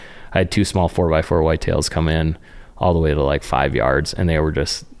I had 2 small 4x4 whitetails come in all the way to like 5 yards, and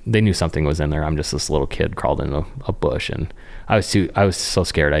they knew something was in there. I'm just this little kid crawled in a bush, and I was so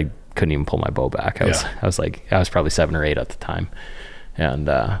scared I couldn't even pull my bow back. I was probably 7 or 8 at the time, and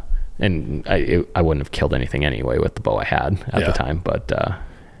I wouldn't have killed anything anyway with the bow I had at the time. But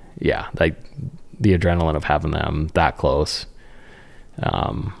like the adrenaline of having them that close.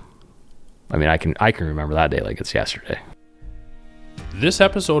 I mean, I can remember that day like it's yesterday. This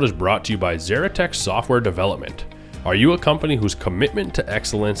episode is brought to you by Xeratech Software Development. Are you a company whose commitment to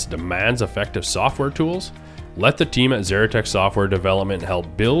excellence demands effective software tools? Let the team at Xeratech Software Development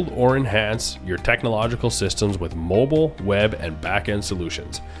help build or enhance your technological systems with mobile, web, and back-end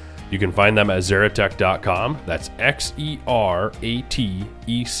solutions. You can find them at xeratech.com. That's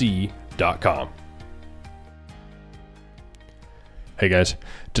XERATEC.com. Hey guys,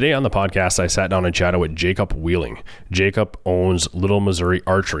 today on the podcast, I sat down and chatted with Jacob Wheeling. Jacob owns Little Missouri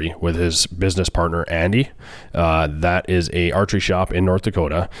Archery with his business partner, Andy. That is a archery shop in North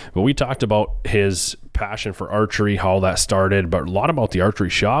Dakota. But we talked about his passion for archery, how that started, but a lot about the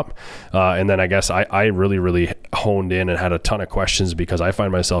archery shop. And then I guess I really honed in and had a ton of questions because I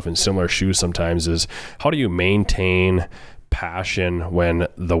find myself in similar shoes sometimes is how do you maintain passion when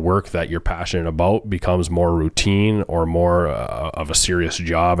the work that you're passionate about becomes more routine or more of a serious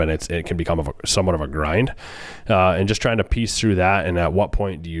job, and it can become somewhat of a grind, and just trying to piece through that. And at what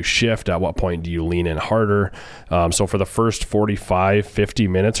point do you shift? At what point do you lean in harder? So for the first 50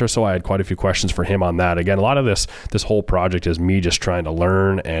 minutes or so, I had quite a few questions for him on that. Again, a lot of this whole project is me just trying to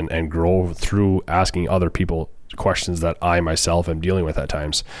learn and grow through asking other people questions that I myself am dealing with at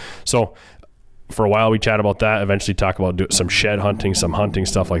times. So for a while we chat about that, eventually talk about some shed hunting, some hunting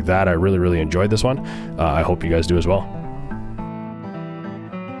stuff like that. I really enjoyed this one. I hope you guys do as well.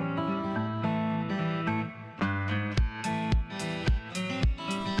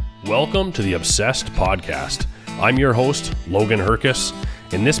 Welcome to the Obsessed Podcast. I'm your host, Logan Herkus.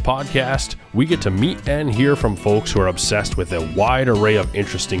 In this podcast, we get to meet and hear from folks who are obsessed with a wide array of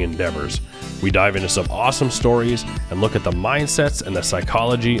interesting endeavors. We dive into some awesome stories and look at the mindsets and the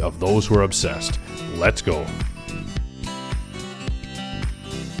psychology of those who are obsessed. Let's go.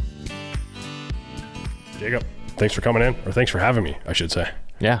 Jacob, thanks for coming in, or thanks for having me, I should say.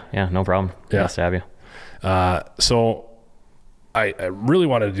 Yeah, no problem. Yeah. Nice to have you. So I really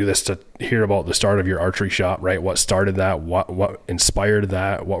wanted to do this to hear about the start of your archery shop, right? What started that? What inspired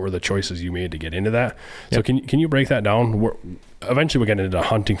that? What were the choices you made to get into that? Yep. So can you break that down? Eventually we'll get into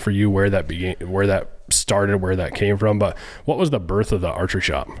hunting for you, where that began, where that started, where that came from. But what was the birth of the archery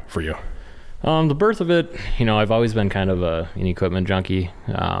shop for you? The birth of it, I've always been kind of an equipment junkie.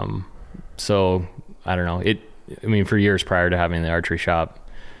 So I don't know. For years prior to having the archery shop,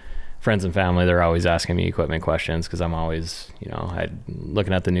 friends and family, they're always asking me equipment questions because I'm always,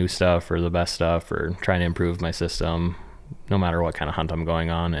 looking at the new stuff or the best stuff or trying to improve my system, no matter what kind of hunt I'm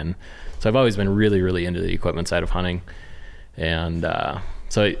going on. And so I've always been really into the equipment side of hunting. And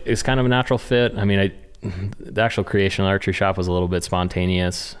so it's kind of a natural fit. The actual creation of the archery shop was a little bit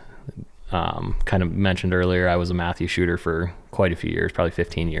spontaneous. Kind of mentioned earlier, I was a Matthew shooter for quite a few years, probably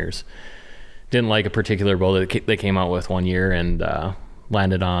 15 years. Didn't like a particular bow that they came out with one year, and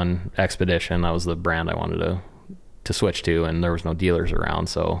landed on Expedition. That was the brand I wanted to switch to, and there was no dealers around,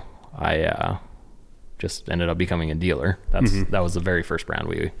 so I just ended up becoming a dealer. That was the very first brand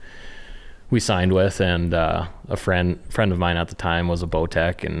we signed with, and a friend of mine at the time was a bow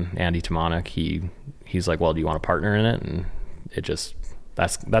tech, and Andy Tomanek, he's like, well, do you want a partner in it? And it just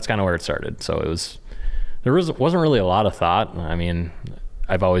that's kind of where it started. So there wasn't really a lot of thought.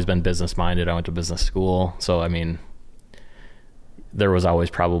 I've always been business minded. I went to business school, so there was always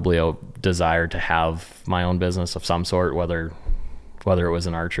probably a desire to have my own business of some sort, whether it was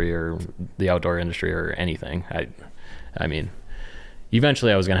in archery or the outdoor industry or anything.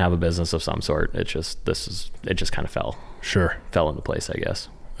 Eventually I was going to have a business of some sort. It just kind of fell into place, I guess.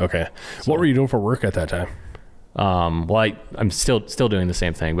 Okay. So, what were you doing for work at that time? I'm still doing the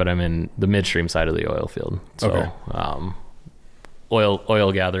same thing, but I'm in the midstream side of the oil field. So, okay.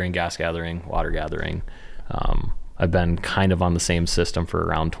 Oil gathering, gas gathering, water gathering. I've been kind of on the same system for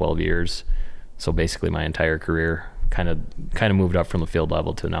around 12 years. So basically my entire career kind of moved up from the field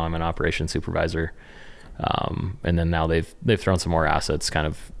level to now I'm an operations supervisor. And then now they've thrown some more assets kind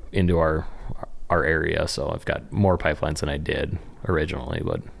of into our area. So I've got more pipelines than I did originally,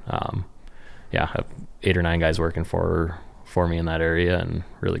 but, I have 8 or 9 guys working for me in that area, and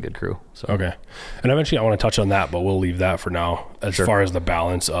really good crew. So okay. And eventually I want to touch on that, but we'll leave that for now as Sure. far as the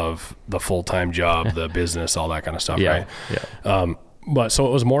balance of the full-time job, the business, all that kind of stuff, right? Yeah. But so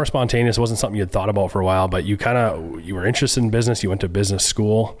it was more spontaneous. It wasn't something you had thought about for a while, but you were interested in business. You went to business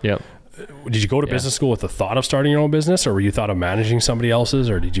school. Yep. Did you go to business school with the thought of starting your own business, or were you thought of managing somebody else's,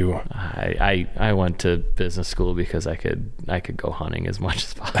 or did you? I went to business school because I could go hunting as much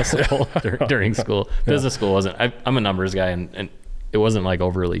as possible during school. Business school wasn't, I'm a numbers guy, and it wasn't like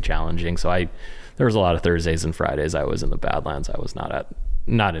overly challenging. So there was a lot of Thursdays and Fridays I was in the Badlands. I was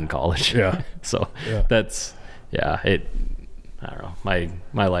not in college. Yeah. So that's, I don't know.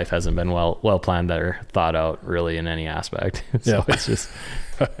 My life hasn't been well planned or thought out really in any aspect. So it's just,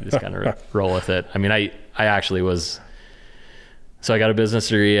 I just kind of roll with it. I mean, I actually so I got a business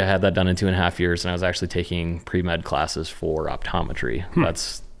degree. I had that done in 2.5 years, and I was actually taking pre-med classes for optometry.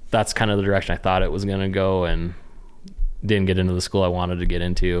 That's kind of the direction I thought it was going to go, and didn't get into the school I wanted to get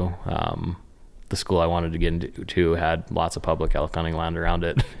into. The school I wanted to get into had lots of public elk hunting land around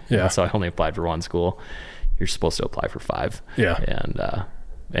it. Yeah. So I only applied for one school. You're supposed to apply for 5. Yeah. And I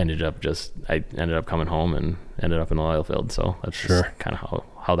ended up coming home and ended up in the oil field. So that's just kind of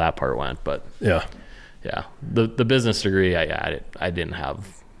how that part went. But yeah, the business degree, I didn't have.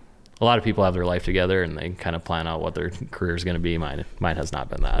 A lot of people have their life together and they kind of plan out what their career is going to be. Mine has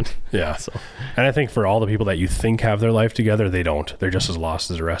not been that. Yeah. So, and I think for all the people that you think have their life together, they don't. They're just as lost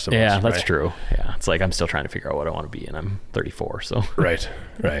as the rest of us. Yeah, that's true. Yeah. It's like I'm still trying to figure out what I want to be, and I'm 34. So Right.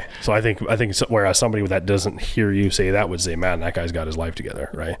 So I think whereas somebody that doesn't hear you say that would say, man, that guy's got his life together.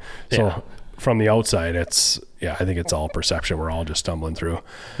 Right. So from the outside, I think it's all perception. We're all just stumbling through.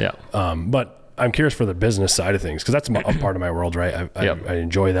 Yeah. But I'm curious for the business side of things, because that's a part of my world, right? I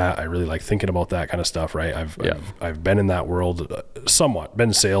enjoy that. I really like thinking about that kind of stuff, right? I've been in that world somewhat,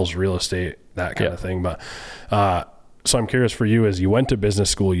 been sales, real estate, that kind of thing. But so I'm curious for you, as you went to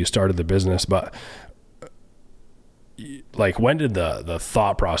business school, you started the business, but like when did the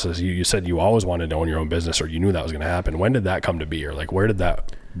thought process, you said you always wanted to own your own business, or you knew that was going to happen. When did that come to be, or like where did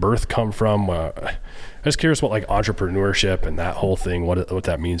that birth come from? I'm just curious what like entrepreneurship and that whole thing, what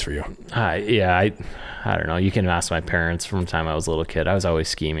that means for you. I don't know. You can ask my parents from the time I was a little kid. I was always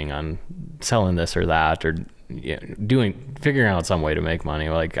scheming on selling this or that, or figuring out some way to make money.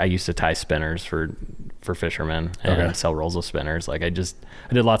 Like I used to tie spinners for fishermen and sell rolls of spinners. Like I did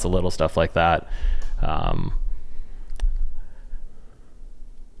lots of little stuff like that.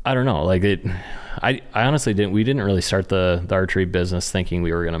 I don't know. Like I honestly we didn't really start the archery business thinking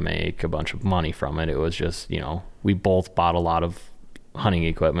we were going to make a bunch of money from it. It was just, we both bought a lot of hunting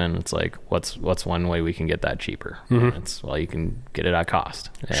equipment. It's like, what's one way we can get that cheaper? Mm-hmm. You can get it at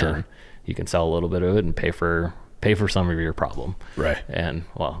cost. And sure. You can sell a little bit of it and pay for some of your problem. Right. And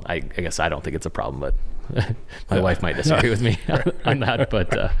I guess I don't think it's a problem, but my wife might disagree with me on that.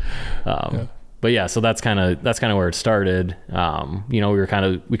 But, But yeah, so that's kind of where it started. We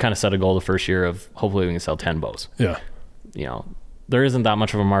kind of set a goal the first year of hopefully we can sell 10 bows. Yeah. There isn't that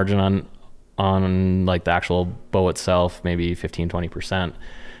much of a margin on like the actual bow itself, maybe 15-20%. And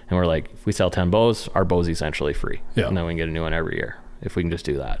we're like, if we sell 10 bows, our bow's essentially free. Yeah. And then we can get a new one every year if we can just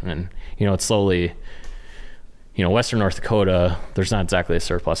do that. And it's slowly, Western North Dakota, there's not exactly a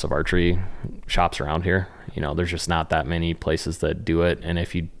surplus of archery shops around here. There's just not that many places that do it. And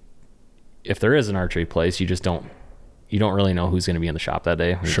if there is an archery place, you don't really know who's going to be in the shop that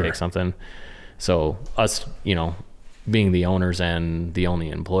day when you take something. So us, being the owners and the only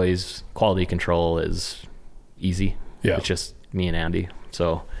employees, quality control is easy. Yeah. It's just me and Andy.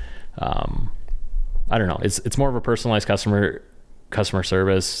 So, I don't know. It's more of a personalized customer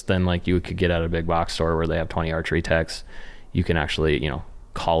service than like you could get at a big box store where they have 20 archery techs. You can actually,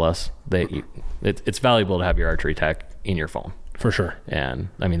 call us. It's valuable to have your archery tech in your phone. For sure. And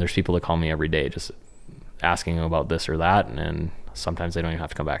I mean, there's people that call me every day just asking about this or that, and sometimes they don't even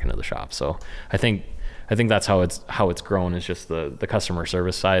have to come back into the shop. So I think that's how it's grown, is just the customer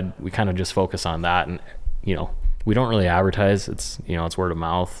service side. We kind of just focus on that, and we don't really advertise. It's it's word of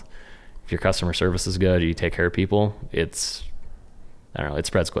mouth. If your customer service is good, you take care of people, it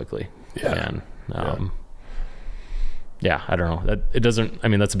spreads quickly. Yeah. And yeah, I don't know.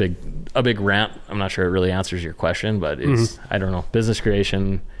 That's a big rant. I'm not sure it really answers your question, but it's, I don't know. Business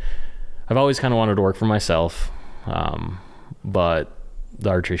creation, I've always kind of wanted to work for myself. But the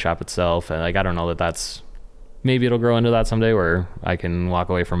archery shop itself, and I don't know that's, maybe it'll grow into that someday where I can walk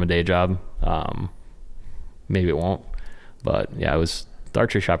away from a day job. Maybe it won't, but yeah, the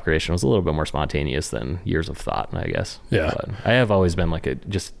archery shop creation was a little bit more spontaneous than years of thought, I guess. Yeah. But I have always been like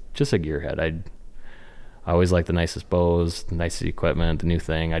just a gearhead. I always like the nicest bows, the nicest equipment, the new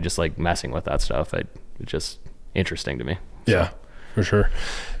thing. I just like messing with that stuff. It's just interesting to me. Yeah, for sure.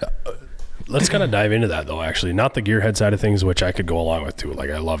 Let's kind of dive into that though, actually. Not the gearhead side of things, which I could go along with too.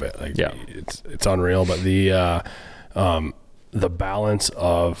 Like I love it. Like it's unreal. But the balance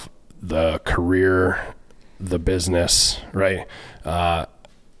of the career, the business, right?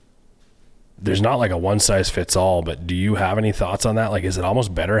 There's not like a one size fits all, but do you have any thoughts on that? Like, is it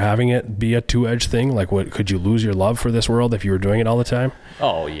almost better having it be a two-edged thing? Like, what could you lose your love for this world if you were doing it all the time?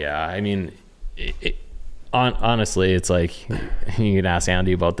 Oh yeah. I mean, honestly, it's like, you can ask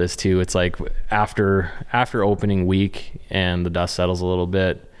Andy about this too. It's like after opening week and the dust settles a little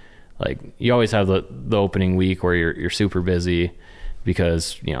bit, like you always have the opening week where you're super busy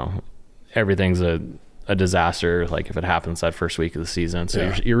because, you know, everything's a disaster, like if it happens that first week of the season.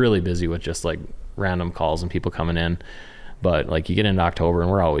 So you're really busy with just like random calls and people coming in. But like you get into October and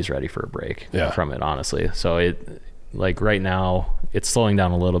we're always ready for a break from it, honestly. So it, like right now it's slowing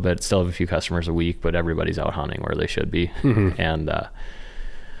down a little bit. Still have a few customers a week, but everybody's out hunting where they should be. And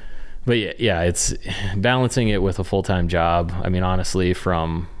but yeah, it's balancing it with a full-time job. I mean, honestly,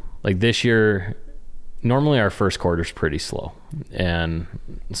 from like this year, normally our first quarter is pretty slow, and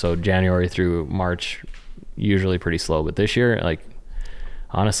so January through March usually pretty slow, but this year, like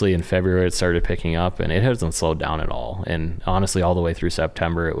honestly in February it started picking up and it hasn't slowed down at all, and honestly all the way through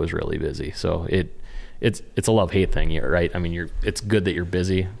September it was really busy. So it's a love-hate thing, right? I mean, it's good that you're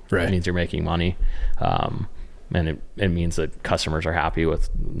busy, right? It means you're making money, and it means that customers are happy with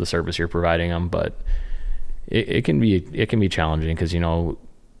the service you're providing them, but it can be challenging because, you know,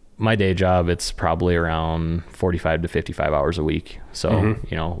 my day job, it's probably around 45 to 55 hours a week. So,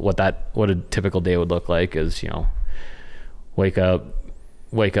 you know, what a typical day would look like is, you know, wake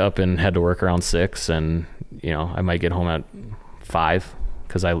up and head to work around 6, and, you know, I might get home at 5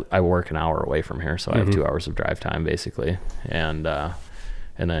 because I work an hour away from here. So I have 2 hours of drive time basically. And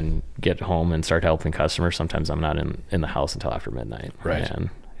then get home and start helping customers. Sometimes I'm not in the house until after midnight. Right.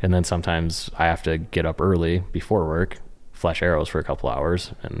 And then sometimes I have to get up early before work, flash arrows for a couple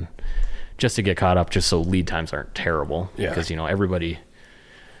hours, and just to get caught up, just so lead times aren't terrible. Because, you know, everybody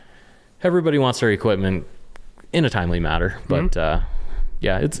wants their equipment in a timely manner, but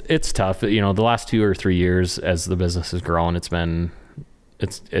yeah, it's tough. You know, the last 2 or 3 years as the business has grown,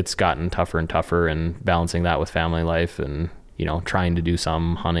 it's gotten tougher and tougher, and balancing that with family life and, you know, trying to do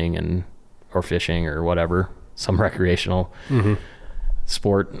some hunting or fishing or whatever, some recreational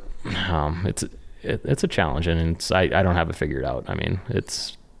sport. It's a challenge, and I don't have it figured out. I mean,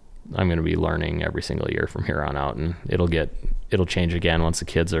 I'm going to be learning every single year from here on out, and it'll change again once the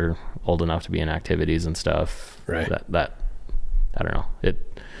kids are old enough to be in activities and stuff. Right. That I don't know.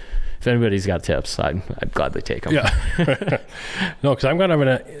 If anybody's got tips, I'd gladly take them. Yeah. No, because I'm kind of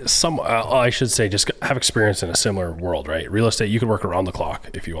I should say, just have experience in a similar world, right? Real estate, you can work around the clock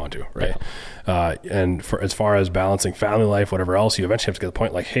if you want to, right? Yeah. And for as far as balancing family life, whatever else, you eventually have to get to the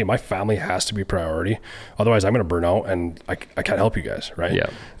point like, hey, my family has to be priority. Otherwise, I'm going to burn out and I can't help you guys, right? Yeah.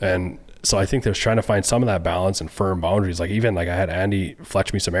 And so I think there's trying to find some of that balance and firm boundaries. Like even like I had Andy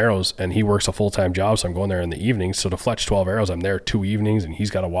fletch me some arrows, and he works a full-time job. So I'm going there in the evenings. So to fletch 12 arrows, I'm there 2 evenings, and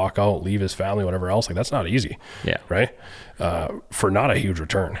he's got to walk out, leave his family, whatever else. Like that's not easy. Yeah. Right. For not a huge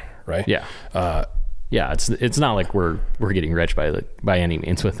return. Right. Yeah. Yeah. It's not like we're getting rich by any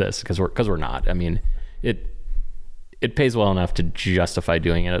means with this, because we're not. I mean, it pays well enough to justify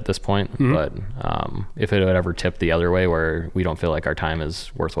doing it at this point. But if it would ever tip the other way where we don't feel like our time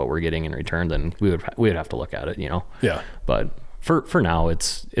is worth what we're getting in return, then we would have to look at it, you know? Yeah. But for now,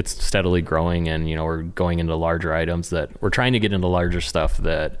 it's steadily growing, and, you know, we're going into larger items that we're trying to get into larger stuff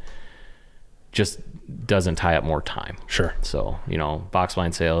that just doesn't tie up more time. Sure. So, you know, box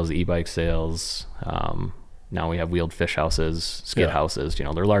blind sales, e-bike sales, now we have wheeled fish houses, skid houses, you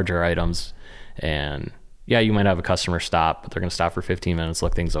know, they're larger items, and yeah, you might have a customer stop, but they're going to stop for 15 minutes,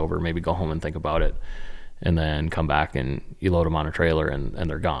 look things over, maybe go home and think about it, and then come back and you load them on a trailer and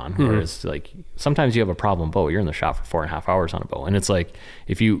they're gone. Whereas like sometimes you have a problem bow, you're in the shop for 4.5 hours on a bow. And it's like,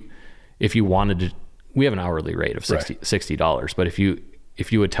 if you wanted to, we have an hourly rate of $60, but if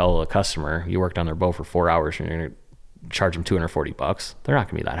you would tell a customer you worked on their bow for 4 hours and you're going to charge them $240, they're not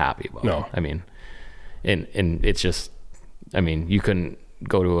gonna be that happy about it. I mean, and it's just, I mean, you couldn't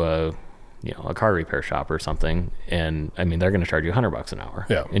go to a car repair shop or something, and I mean, they're going to charge you $100 an hour,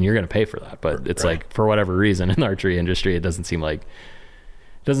 and you're going to pay for that. But it's like, for whatever reason in the archery industry, it doesn't seem like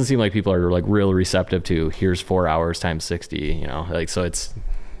people are like real receptive to, here's 4 hours times 60, you know, like, so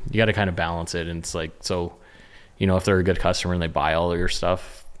you got to kind of balance it. And it's like, so, you know, if they're a good customer and they buy all of your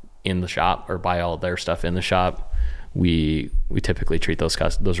stuff in the shop or buy all their stuff in the shop, we typically treat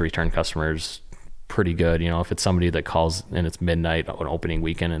those return customers pretty good. You know, if it's somebody that calls and it's midnight on opening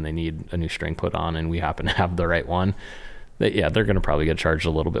weekend and they need a new string put on and we happen to have the right one, they're going to probably get charged a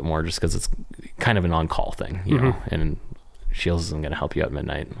little bit more just because it's kind of an on-call thing, you know, and Shields isn't going to help you at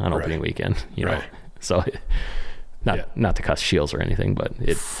midnight on opening weekend, you know. So Not to cuss shields or anything, but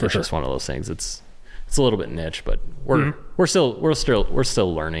it's just one of those things. It's a little bit niche, but we're still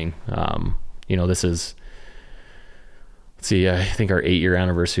learning. This is, let's see, I think our 8-year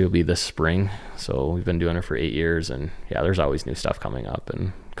anniversary will be this spring. So we've been doing it for 8 years, and there's always new stuff coming up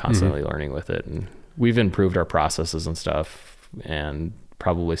and constantly learning with it. And we've improved our processes and stuff and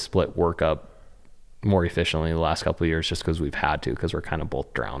probably split work up more efficiently the last couple of years just because we've had to, because we're kind of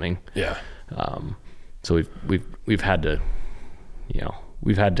both drowning. Yeah. So we've had to,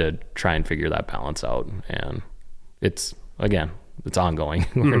 try and figure that balance out, and it's ongoing.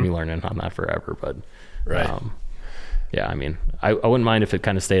 We're going to be learning on that forever, but I mean, I wouldn't mind if it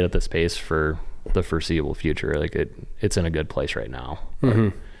kind of stayed at this pace for the foreseeable future. Like it's in a good place right now.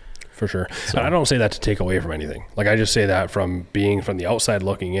 For sure. So, and I don't say that to take away from anything. Like, I just say that from being from the outside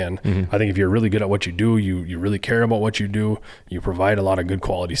looking in. I think if you're really good at what you do, you really care about what you do, you provide a lot of good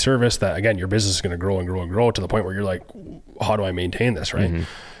quality service, that again, your business is going to grow and grow and grow to the point where you're like, how do I maintain this? Right.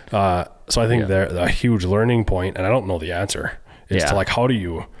 So I think a huge learning point, and I don't know the answer, is to like, how do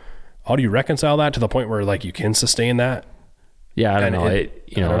you reconcile that to the point where like you can sustain that? Yeah. I don't know.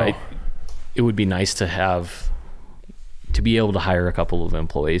 It would be nice to be able to hire a couple of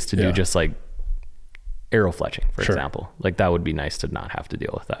employees to do just like arrow fletching, for example. Like, that would be nice to not have to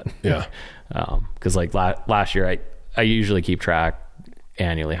deal with that. Yeah. Cause like last year, I usually keep track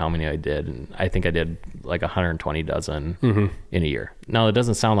annually how many I did. And I think I did like 120 dozen in a year. Now, it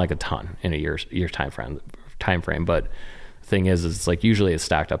doesn't sound like a ton in a year's time frame, but the thing is it's like, usually it's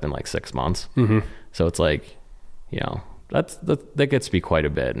stacked up in like 6 months. So it's like, that gets to be quite a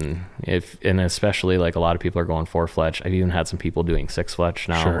bit. And especially like a lot of people are going 4 fletch. I've even had some people doing 6 fletch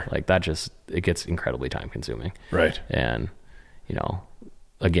now. Like, that it gets incredibly time consuming. Right. And,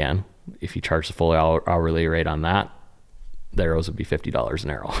 again, if you charge the full hourly rate on that, the arrows would be $50 an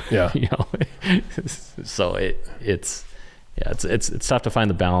arrow. Yeah. So it's tough to find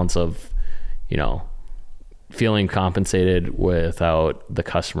the balance of, feeling compensated without the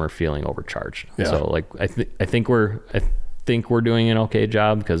customer feeling overcharged. Yeah. So like, I think we're doing an okay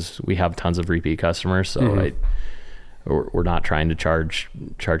job because we have tons of repeat customers. So we're not trying to charge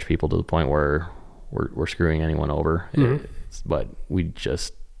people to the point where we're screwing anyone over. But we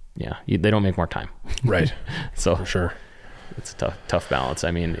just, they don't make more time. Right. So for sure, it's a tough balance.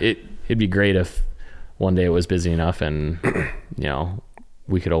 I mean, it'd be great if one day it was busy enough and,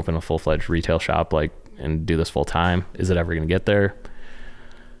 we could open a full-fledged retail shop and do this full time. Is it ever going to get there?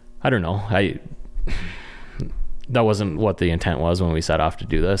 I don't know. That wasn't what the intent was when we set off to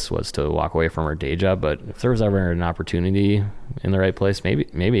do this, was to walk away from our day job. But if there was ever an opportunity in the right place,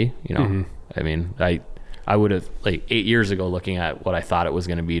 maybe, I mean, I would have, like 8 years ago, looking at what I thought it was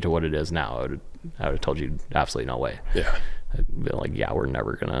going to be to what it is now, I would have told you absolutely no way. Yeah. I'd be like, we're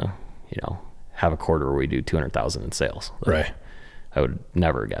never going to, have a quarter where we do 200,000 in sales. Right. I would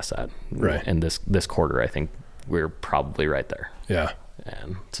never guess that. Right. And this quarter, I think we're probably right there. Yeah.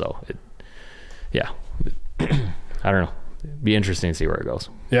 And so I don't know. It'd be interesting to see where it goes.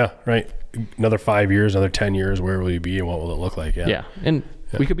 Yeah. Right. Another 5 years, another 10 years, where will you be and what will it look like? Yeah. Yeah. And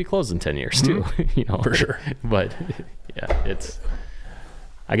we could be closed in 10 years too, for sure. But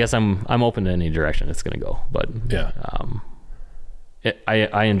I guess I'm open to any direction it's going to go, but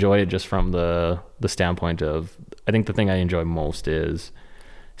I enjoy it just from the standpoint of, I think the thing I enjoy most is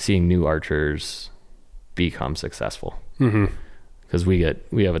seeing new archers become successful. Because we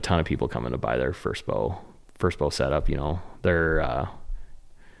have a ton of people coming to buy their first bow setup. They're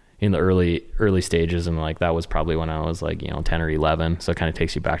in the early stages, and like that was probably when I was like 10 or 11. So it kind of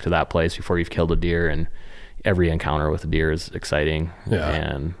takes you back to that place before you've killed a deer, and every encounter with a deer is exciting. Yeah.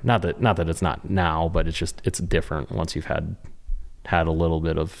 And not that it's not now, but it's different once you've had a little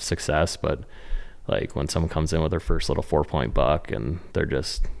bit of success. But like when someone comes in with their first little 4-point buck and they're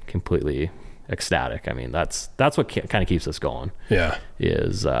just completely ecstatic. I mean, that's what kind of keeps us going. Yeah.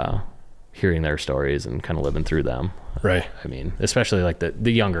 Is hearing their stories and kind of living through them. Right. I mean, especially like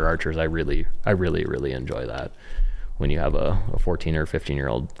the younger archers, I really enjoy that. When you have a 14 or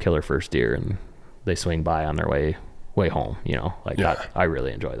 15-year-old kill their first deer and they swing by on their way home, that, I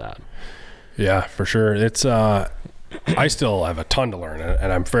really enjoy that. Yeah, for sure. It's, I still have a ton to learn,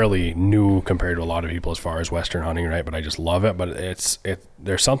 and I'm fairly new compared to a lot of people as far as Western hunting, right? But I just love it. But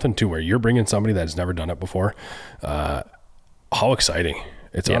there's something too where you're bringing somebody that's never done it before. How exciting.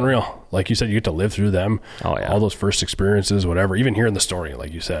 It's unreal. Like you said, you get to live through them. Oh yeah. All those first experiences, whatever, even hearing the story,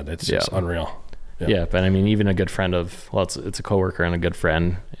 like you said, it's just unreal. Yeah. But I mean, even a good friend it's a coworker and a good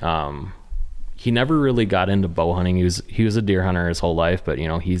friend. He never really got into bow hunting. He was a deer hunter his whole life, but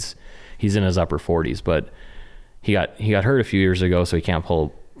he's in his upper 40s, but he got hurt a few years ago, so he can't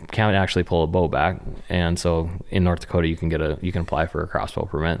pull can't actually pull a bow back. And so in North Dakota, you can apply for a crossbow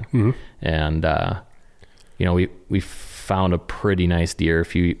permit. Mm-hmm. And, we found a pretty nice deer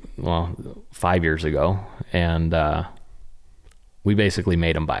 5 years ago, and, we basically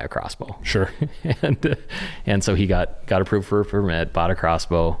made him buy a crossbow. Sure. and so he got approved for a permit, bought a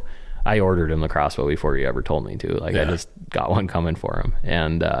crossbow. I ordered him the crossbow before he ever told me to. I just got one coming for him.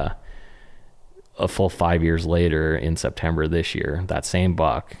 And a full 5 years later, in September this year, that same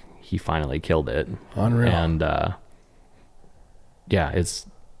buck, he finally killed it. Unreal. And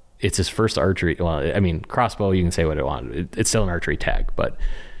it's his first archery. Well, I mean, crossbow, you can say what you want. It's still an archery tag, but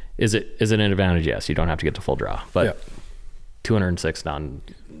is it an advantage? Yes, you don't have to get to full draw. But 206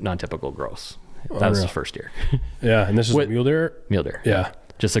 non-typical gross. That was his first deer. Yeah, and this is mule deer? Mule deer. Yeah.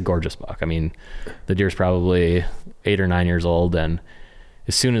 Just a gorgeous buck. I mean, the deer's probably 8 or 9 years old, and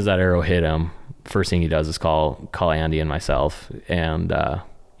as soon as that arrow hit him, first thing he does is call Andy and myself, and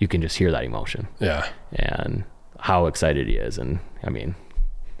you can just hear that emotion. Yeah. And how excited he is. And I mean,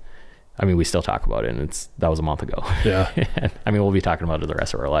 we still talk about it, and that was a month ago. Yeah. And, we'll be talking about it the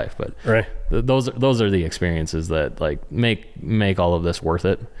rest of our life, but right. Those are the experiences that like make all of this worth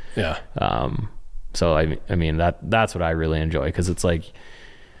it. Yeah. So I mean that's what I really enjoy, because it's like,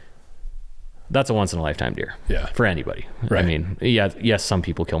 that's a once in a lifetime deer. Yeah. For anybody. Right. I mean, yes, some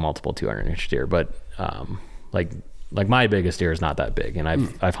people kill multiple 200-inch deer, but like my biggest deer is not that big, and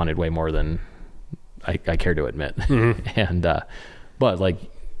I've hunted way more than I care to admit. Mm-hmm. And but like,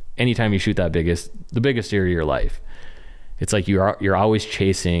 anytime you shoot the biggest deer of your life, it's like you're always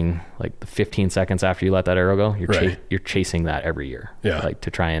chasing, like the 15 seconds after you let that arrow go, you're chasing that every year. Yeah. Like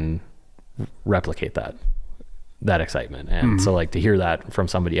to try and replicate that excitement. And so like to hear that from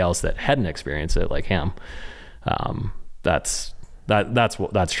somebody else that hadn't experienced it like him, that's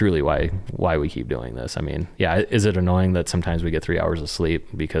truly why we keep doing this. I mean, yeah, is it annoying that sometimes we get 3 hours of sleep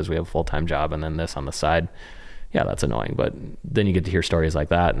because we have a full-time job and then this on the side? Yeah, that's annoying. But then you get to hear stories like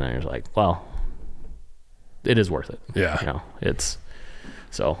that, and then you're like, well, it is worth it. Yeah. It's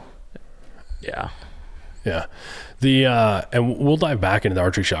so, yeah. Yeah. And we'll dive back into the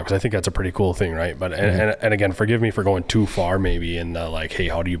archery shop, because I think that's a pretty cool thing, right? But and again, forgive me for going too far maybe in like, hey,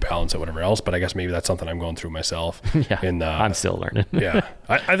 how do you balance it, whatever else? But I guess maybe that's something I'm going through myself. Yeah. I'm still learning. Yeah.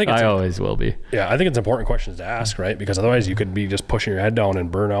 I think I always will be. Yeah. I think it's important questions to ask, right? Because otherwise you could be just pushing your head down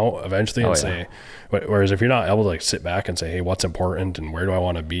and burn out eventually and say, whereas if you're not able to like sit back and say, hey, what's important and where do I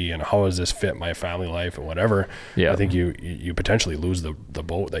want to be and how does this fit my family life and whatever, I think you potentially lose the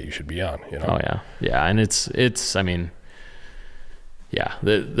boat that you should be on, Oh yeah. Yeah. And it's, I mean, yeah,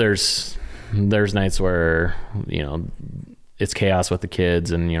 there's nights where, it's chaos with the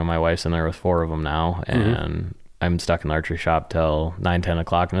kids, and, my wife's in there with 4 of them now, and I'm stuck in the archery shop till 9-10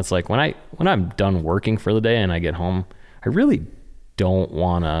 o'clock. And it's like, when I'm done working for the day and I get home, I really don't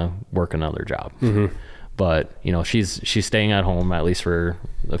want to work another job. Mm-hmm. But, she's staying at home at least for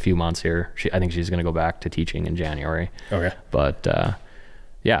a few months here. I think she's going to go back to teaching in January. Okay. But,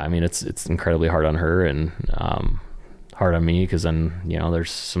 yeah, I mean, it's incredibly hard on her, and, hard on me, because then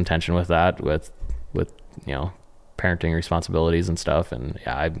there's some tension with that, with parenting responsibilities and stuff, and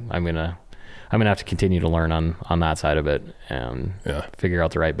I'm gonna have to continue to learn on that side of it and figure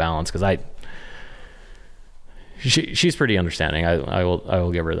out the right balance, because she's pretty understanding. I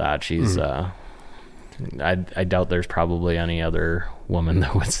will give her that. She's I doubt there's probably any other woman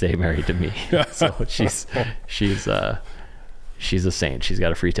that would stay married to me. So she's a saint. She's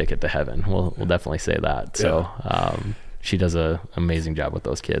got a free ticket to heaven. We'll definitely say that. So she does a amazing job with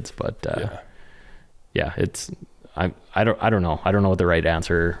those kids, but I don't know. I don't know what the right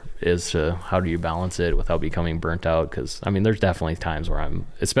answer is to how do you balance it without becoming burnt out. Cause I mean, there's definitely times where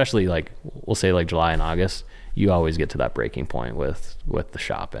especially like, we'll say like July and August, you always get to that breaking point with the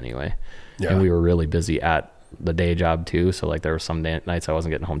shop anyway. Yeah. And we were really busy at the day job too. So like there were some nights I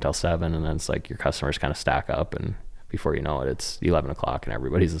wasn't getting home till 7, and then it's like your customers kind of stack up, and before you know it, it's 11 o'clock and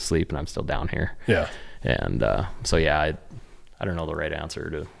everybody's asleep and I'm still down here. Yeah. And, so yeah, I don't know the right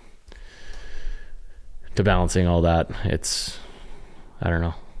answer to balancing all that. I don't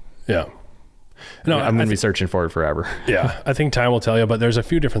know. Yeah. No, I'm going to be searching for it forever. Yeah. I think time will tell you, but there's a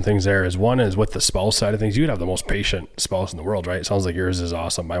few different things there. One is with the spouse side of things. You'd have the most patient spouse in the world, right? It sounds like yours is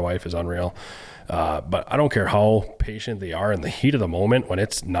awesome. My wife is unreal. But I don't care how patient they are in the heat of the moment when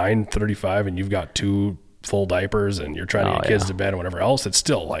it's 9:35 and you've got 2 full diapers and you're trying to get kids to bed and whatever else. It's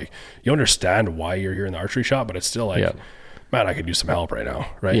still like, you understand why you're here in the archery shop, but it's still like, man, I could use some help right now.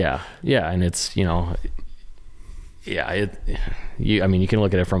 Right. Yeah. Yeah. And it's, I mean, you can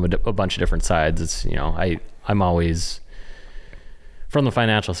look at it from a bunch of different sides. It's, I'm always, from the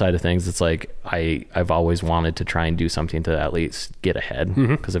financial side of things, it's like I've always wanted to try and do something to at least get ahead,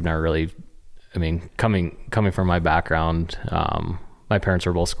 because I've never really, I mean, coming from my background, my parents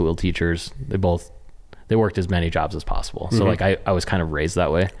were both school teachers. They worked as many jobs as possible. So like I was kind of raised that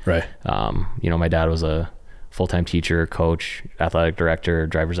way. Right. You know, my dad was a full-time teacher, coach, athletic director,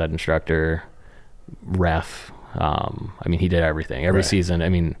 driver's ed instructor, ref. I mean, he did everything every season. I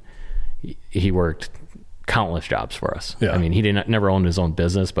mean, he worked countless jobs for us. Yeah. I mean, he never owned his own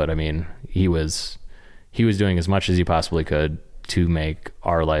business, but I mean, he was doing as much as he possibly could to make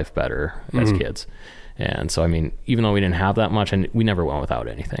our life better as kids. And so, I mean, even though we didn't have that much, and we never went without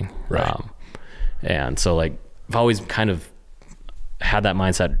anything. Right. And so like, I've always kind of had that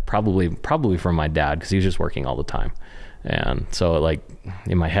mindset probably from my dad, because he was just working all the time. And so like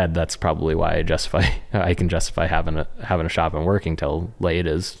in my head, that's probably why I can justify having a shop and working till late,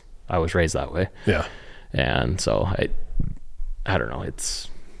 is I was raised that way. Yeah. And so I don't know, it's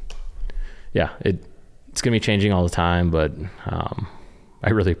going to be changing all the time, but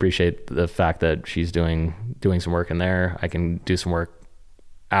I really appreciate the fact that she's doing some work in there. I can do some work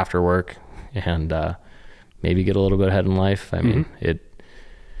after work and maybe get a little bit ahead in life. I mean,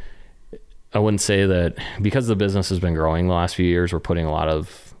 I wouldn't say that, because the business has been growing the last few years, we're putting a lot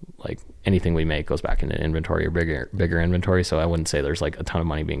of, like, anything we make goes back into inventory or bigger inventory. So I wouldn't say there's like a ton of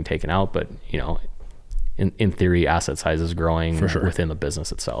money being taken out, but you know, in theory, asset size is growing within the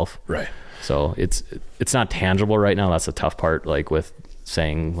business itself. Right. So it's not tangible right now. That's the tough part, like with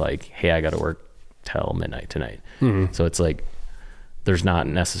saying like, hey, I got to work till midnight tonight. So it's like, there's not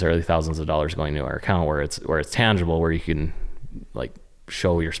necessarily thousands of dollars going to our account where it's tangible, where you can like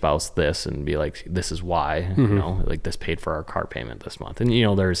show your spouse this and be like, this is why, you know, like this paid for our car payment this month. And you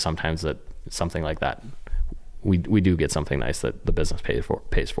know, there's sometimes that something like that, we do get something nice that the business pays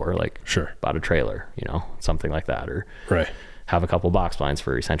for, like bought a trailer, you know, something like that, or have a couple box blinds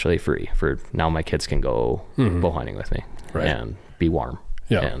for essentially free, for now my kids can go bow hunting with me and be warm.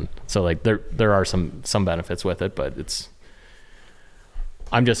 And so like there are some benefits with it, but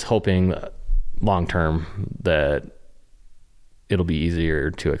I'm just hoping long term that it'll be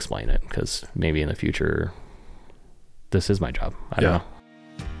easier to explain it, because maybe in the future this is my job. I don't know.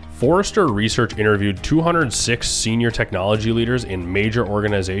 Forrester Research interviewed 206 senior technology leaders in major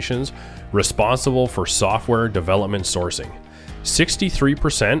organizations responsible for software development sourcing.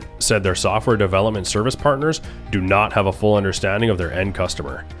 63% said their software development service partners do not have a full understanding of their end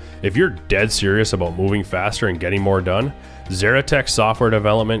customer. If you're dead serious about moving faster and getting more done, Xeratech Software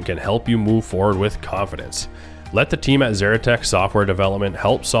Development can help you move forward with confidence. Let the team at Xeratech Software Development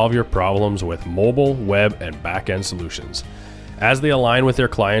help solve your problems with mobile, web, and back-end solutions. As they align with their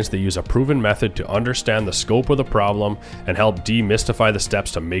clients, they use a proven method to understand the scope of the problem and help demystify the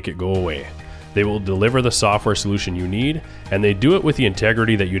steps to make it go away. They will deliver the software solution you need, and they do it with the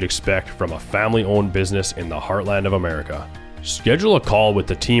integrity that you'd expect from a family-owned business in the heartland of America. Schedule a call with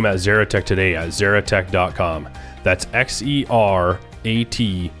the team at Xeratech today at xeratech.com. That's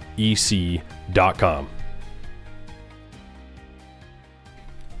XERATEC.com.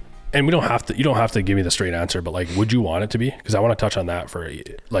 And you don't have to give me the straight answer, but like, would you want it to be? Because I want to touch on that for,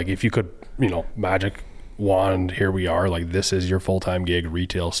 like, if you could, you know, magic wand, here we are, like, this is your full-time gig,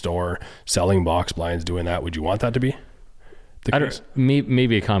 retail store, selling box blinds, doing that. Would you want that to be the case?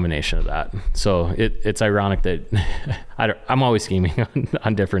 Maybe a combination of that. So it's ironic that I'm always scheming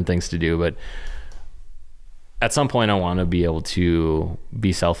on different things to do, but at some point I want to be able to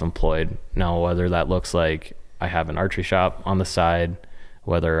be self-employed. Now, whether that looks like I have an archery shop on the side,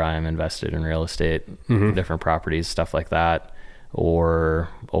 whether I'm invested in real estate, different properties, stuff like that, or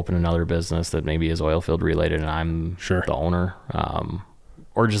open another business that maybe is oil field related and I'm the owner,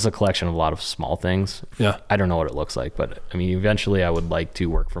 or just a collection of a lot of small things. I don't know what it looks like, but I mean, eventually I would like to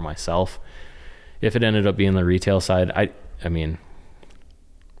work for myself. If it ended up being the retail side, I mean,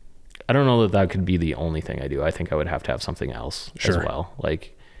 I don't know that could be the only thing I do. I think I would have to have something else as well.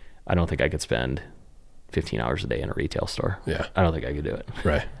 Like, I don't think I could spend 15 hours a day in a retail store. I don't think I could do it.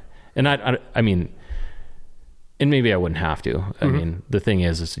 Right. And I mean, and maybe I wouldn't have to. I mean, the thing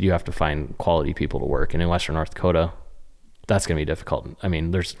is you have to find quality people to work. And in Western North Dakota, that's going to be difficult. I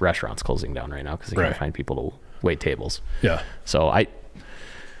mean, there's restaurants closing down right now because they can't find people to wait tables. So I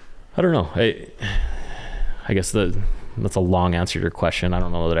don't know. I guess that's a long answer to your question. I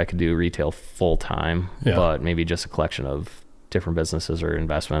don't know that I could do retail full time, but maybe just a collection of different businesses or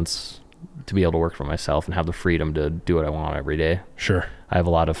investments to be able to work for myself and have the freedom to do what I want every day. I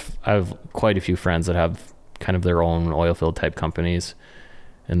have quite a few friends that have kind of their own oil field type companies,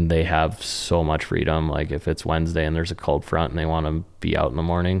 and they have so much freedom. Like, if it's Wednesday and there's a cold front and they want to be out in the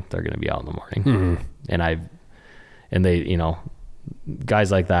morning, they're going to be out in the morning. And they, you know,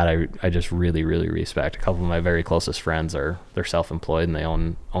 guys like that, I just really, really respect. A couple of my very closest friends they're self-employed and they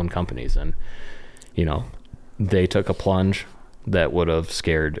own companies, and, you know, they took a plunge that would have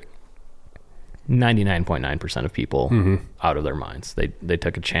scared 99.9% of people out of their minds. They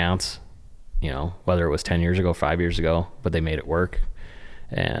took a chance, you know, whether it was 10 years ago, 5 years ago, but they made it work.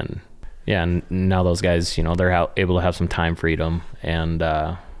 And yeah, and now those guys, you know, they're able to have some time freedom and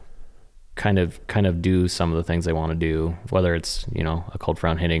kind of do some of the things they want to do, whether it's, you know, a cold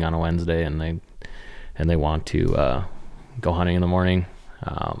front hitting on a Wednesday and they want to go hunting in the morning,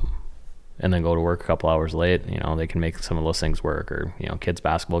 and then go to work a couple hours late. You know, they can make some of those things work, or, you know, kids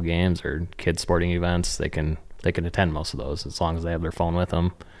basketball games or kids sporting events. They can attend most of those as long as they have their phone with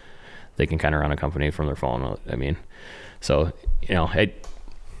them. They can kind of run a company from their phone. I mean, so, you know, I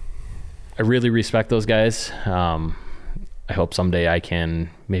really respect those guys. I hope someday I can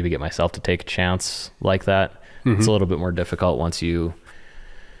maybe get myself to take a chance like that. It's a little bit more difficult once you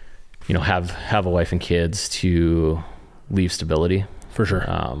know, have a wife and kids to leave stability. For sure.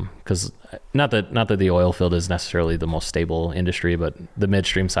 Because not that the oil field is necessarily the most stable industry, but the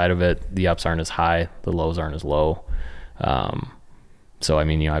midstream side of it, the ups aren't as high, the lows aren't as low. So, I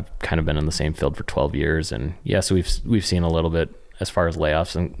mean, you know, I've kind of been in the same field for 12 years, and yes, we've seen a little bit as far as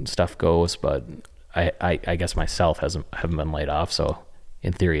layoffs and stuff goes, but I guess myself haven't been laid off. So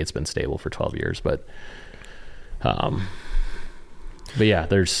in theory, it's been stable for 12 years, but yeah,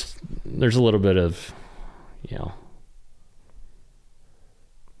 there's a little bit of, you know,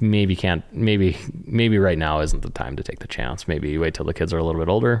 maybe right now isn't the time to take the chance. Maybe you wait till the kids are a little bit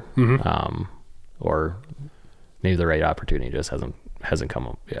older, or maybe the right opportunity just hasn't come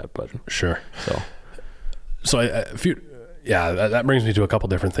up yet. But sure. So that brings me to a couple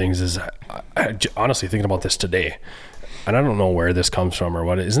different things. Is I honestly thinking about this today, and I don't know where this comes from or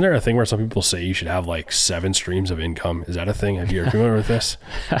what. Isn't there a thing where some people say you should have like 7 streams of income? Is that a thing? Have you ever familiar with this?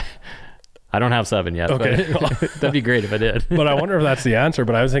 I don't have 7 yet. Okay. But that'd be great if I did. But I wonder if that's the answer.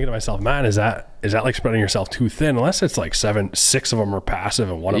 But I was thinking to myself, man, is that like spreading yourself too thin? Unless it's like 6 of them are passive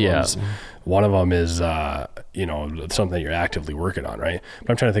and one of them is you know, something that you're actively working on, right?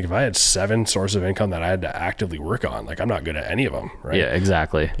 But I'm trying to think, if I had 7 sources of income that I had to actively work on, like, I'm not good at any of them, right? Yeah,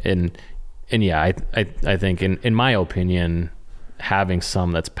 exactly. And yeah, I think in my opinion, having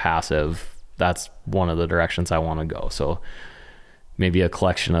some that's passive, that's one of the directions I want to go. So maybe a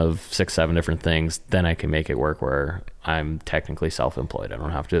collection of 6-7 different things, then I can make it work where I'm technically self-employed. I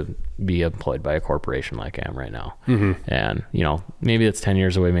don't have to be employed by a corporation like I am right now. And, you know, maybe it's 10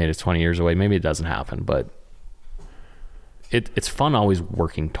 years away, maybe it's 20 years away, maybe it doesn't happen, but it's fun always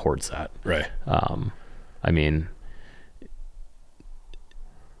working towards that. Right. I mean,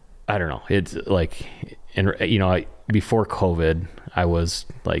 I don't know. It's like, and you know, before COVID, I was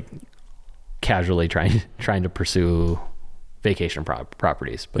like casually trying to pursue vacation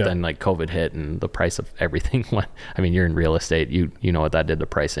properties, but then like COVID hit and the price of everything went. I mean, you're in real estate, you know what that did to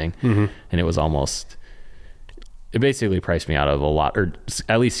pricing, and it basically priced me out of a lot, or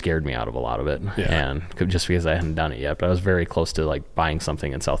at least scared me out of a lot of it. And just because I hadn't done it yet, but I was very close to like buying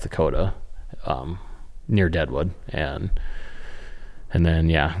something in South Dakota, near Deadwood, and then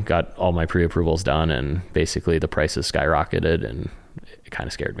got all my pre-approvals done, and basically the prices skyrocketed, and it kind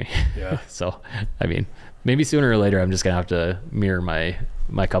of scared me. So I mean, maybe sooner or later I'm just gonna have to mirror my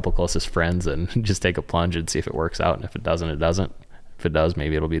couple closest friends and just take a plunge and see if it works out, and if it doesn't, it doesn't. If it does,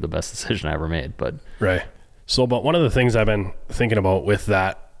 maybe it'll be the best decision I ever made. But right. So, but one of the things I've been thinking about with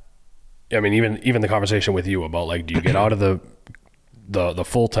that, I mean, even the conversation with you about, like, do you get out of the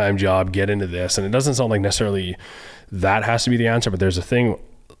full-time job, get into this? And it doesn't sound like necessarily that has to be the answer, but there's a thing.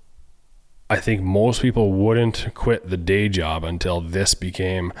 I think most people wouldn't quit the day job until this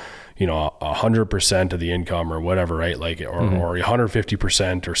became, you know, 100% of the income or whatever, right? Like, or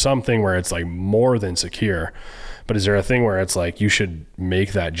 150% or something where it's like more than secure. But is there a thing where it's like you should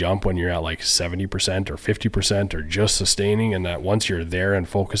make that jump when you're at like 70% or 50% or just sustaining, and that once you're there and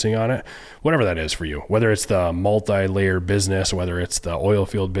focusing on it, whatever that is for you, whether it's the multi-layer business, whether it's the oil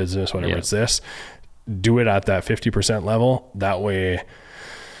field business, whatever it's this, do it at that 50% level. That way,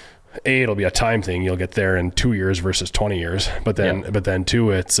 it'll be a time thing. You'll get there in 2 years versus 20 years. But then two,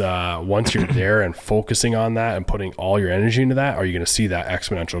 it's once you're there and focusing on that and putting all your energy into that, are you going to see that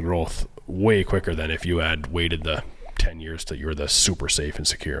exponential growth way quicker than if you had waited the 10 years till you were the super safe and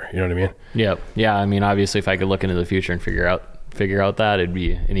secure. You know what I mean? Yep. Yeah. I mean, obviously if I could look into the future and figure out that, it'd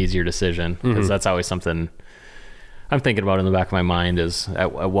be an easier decision, because that's always something I'm thinking about in the back of my mind, is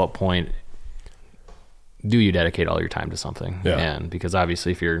at what point do you dedicate all your time to something? And because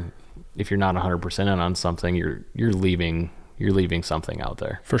obviously if you're not 100% in on something, you're leaving something out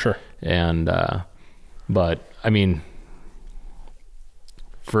there for sure. And but I mean,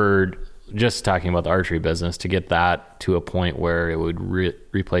 for just talking about the archery business, to get that to a point where it would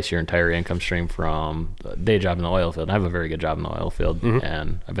replace your entire income stream from the day job in the oil field. I have a very good job in the oil field,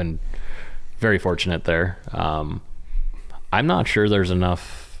 and I've been very fortunate there. I'm not sure there's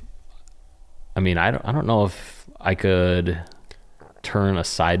enough. I mean, I don't know if I could turn a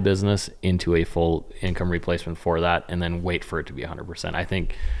side business into a full income replacement for that and then wait for it to be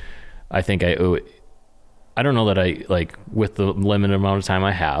 100%. I don't know that I, like, with the limited amount of time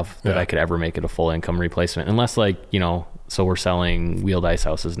I have, that I could ever make it a full income replacement, unless, like, you know, so we're selling wheeled ice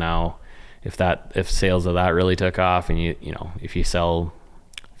houses now. If sales of that really took off, and you know, if you sell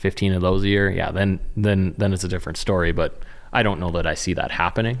 15 of those a year, then it's a different story. But I don't know that I see that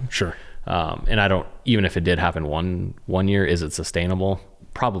happening. Sure. And I don't, even if it did happen one year, is it sustainable?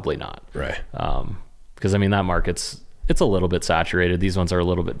 Probably not. Right. Because I mean, that market's a little bit saturated. These ones are a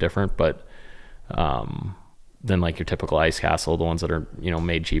little bit different, but than like your typical ice castle, the ones that are, you know,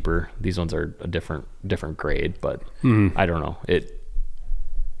 made cheaper. These ones are a different grade, but I don't know.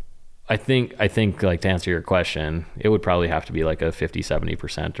 I think like, to answer your question, it would probably have to be like a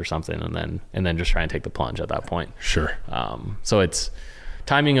 50-70% or something, and then just try and take the plunge at that point. Sure. So it's,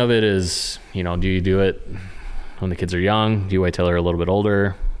 timing of it is, you know, do you do it when the kids are young? Do you wait till they're a little bit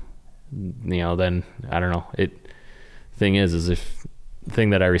older? You know, then I don't know. The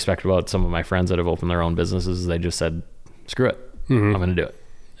thing that I respect about some of my friends that have opened their own businesses is they just said, screw it, I'm going to do it.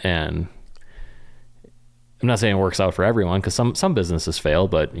 And I'm not saying it works out for everyone, because some businesses fail,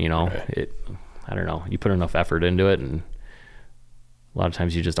 but you know, I don't know, you put enough effort into it, and a lot of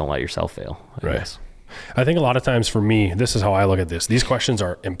times you just don't let yourself fail, I guess. I think a lot of times for me, this is how I look at this. These questions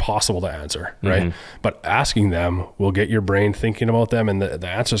are impossible to answer, right? But asking them will get your brain thinking about them, and the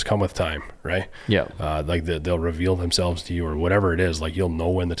answers come with time, right? Yeah. Like they'll reveal themselves to you, or whatever it is. Like, you'll know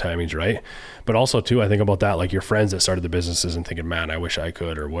when the timing's right. But also too, I think about that, like your friends that started the businesses and thinking, man, I wish I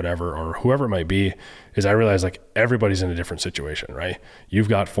could, or whatever, or whoever it might be, is I realize, like, everybody's in a different situation, right? You've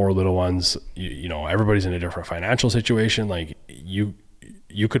got 4 little ones, you know, everybody's in a different financial situation. Like,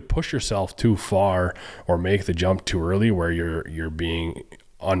 you could push yourself too far or make the jump too early where you're being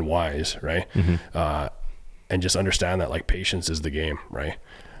unwise, right? And just understand that, like, patience is the game, right?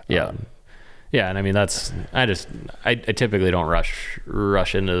 Yeah. And I mean, I typically don't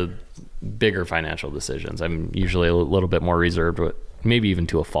rush into bigger financial decisions. I'm usually a little bit more reserved, with maybe even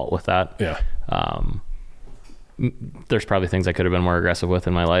to a fault with that. Yeah. There's probably things I could have been more aggressive with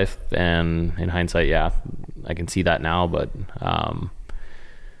in my life, and in hindsight, I can see that now, but,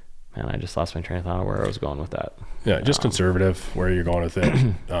 man, I just lost my train of thought of where I was going with that. Yeah, just conservative, where you're going with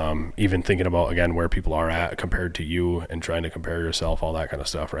it. Even thinking about, again, where people are at compared to you, and trying to compare yourself, all that kind of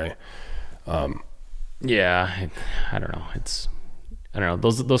stuff, right? Yeah, I don't know. I don't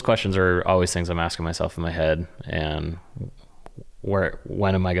know. Those questions are always things I'm asking myself in my head, and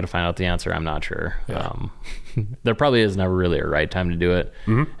when am I going to find out the answer? I'm not sure. Yeah. There probably is never really a right time to do it.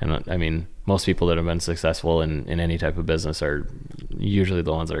 And I mean, most people that have been successful in any type of business are usually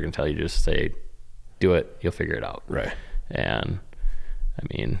the ones that are going to tell you, just say, do it, you'll figure it out. Right. And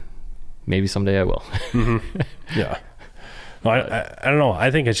I mean, maybe someday I will. Yeah. No, I don't know.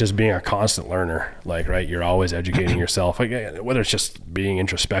 I think it's just being a constant learner. Like, right, you're always educating yourself, like, whether it's just being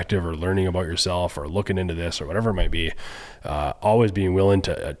introspective or learning about yourself or looking into this or whatever it might be. Always being willing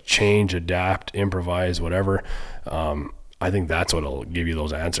to change, adapt, improvise, whatever. I think that's what'll give you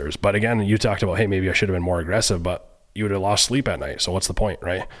those answers. But again, you talked about, hey, maybe I should have been more aggressive, but you would have lost sleep at night. So what's the point,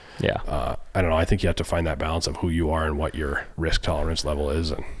 right? Yeah. I don't know. I think you have to find that balance of who you are and what your risk tolerance level is.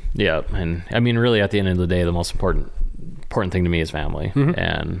 And and I mean, really, at the end of the day, the most important thing to me is family.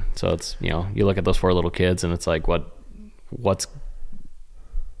 And so it's, you know, you look at those 4 little kids, and it's like, what's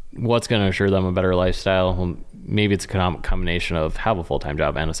going to assure them a better lifestyle? Well, maybe it's a combination of have a full-time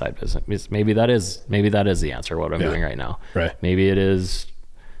job and a side business. Maybe that is the answer, what I'm doing right now. Right. Maybe it is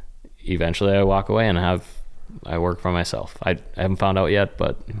eventually I walk away and I work for myself. I haven't found out yet,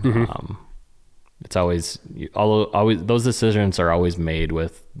 but it's always those decisions are always made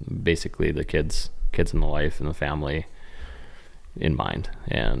with basically the kids in the life and the family in mind.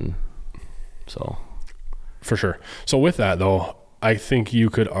 And so, for sure. So with that though, I think you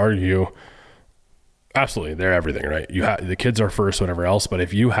could argue, absolutely, they're everything, right? The kids are first, whatever else. But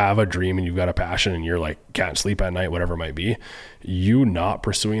if you have a dream and you've got a passion and you're like, can't sleep at night, whatever it might be, you not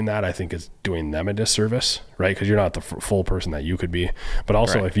pursuing that, I think, is doing them a disservice, right? Because you're not the full person that you could be. But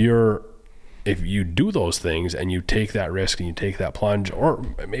also, if you do those things and you take that risk and you take that plunge, or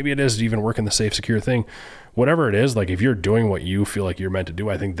maybe it is even working the safe, secure thing, whatever it is, like, if you're doing what you feel like you're meant to do,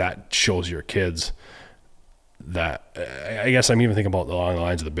 I think that shows your kids that I guess I'm even thinking about along the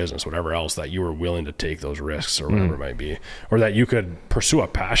lines of the business, whatever else, that you were willing to take those risks or whatever it might be, or that you could pursue a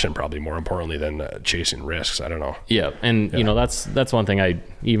passion probably more importantly than chasing risks. I don't know. Yeah. And you know, that's one thing I,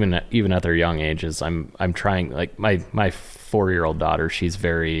 even at their young ages, I'm trying, like my 4-year-old daughter, she's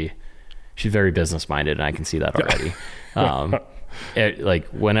very business minded, and I can see that already. Like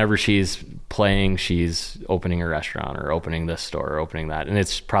whenever she's playing, she's opening a restaurant or opening this store or opening that. And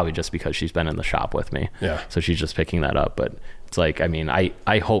it's probably just because she's been in the shop with me. Yeah. So she's just picking that up. But it's like, I mean,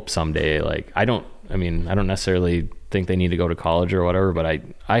 I hope someday, like, I don't necessarily think they need to go to college or whatever, but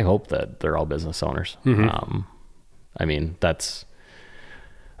I hope that they're all business owners. I mean, that's,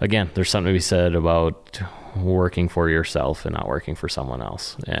 again, there's something to be said about working for yourself and not working for someone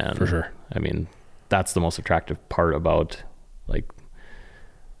else. And for sure. I mean, that's the most attractive part about like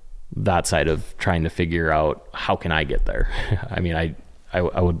that side of trying to figure out how can I get there. I mean, I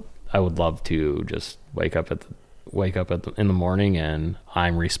would love to just wake up in the morning and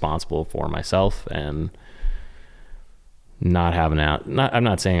I'm responsible for myself and not having I'm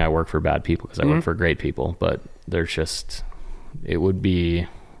not saying I work for bad people, because I work for great people, but there's just, it would be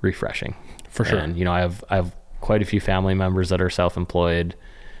refreshing for sure. And you know, I have quite a few family members that are self-employed.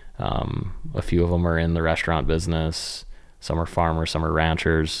 A few of them are in the restaurant business. Some are farmers, some are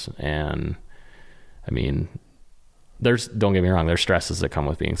ranchers. And I mean, don't get me wrong, there's stresses that come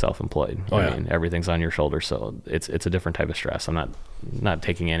with being self-employed. I mean, everything's on your shoulders. So it's a different type of stress. I'm not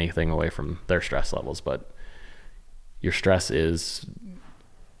taking anything away from their stress levels, but your stress is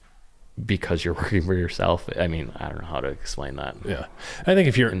because you're working for yourself. I mean, I don't know how to explain that. Yeah. I think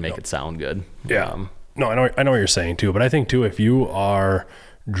if you're, and make it sound good. Yeah. No, I know what you're saying too, but I think too, if you are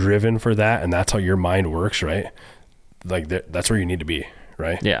driven for that and that's how your mind works, right? Like that's where you need to be,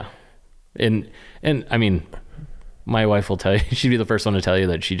 right? Yeah. And I mean, my wife will tell you, she'd be the first one to tell you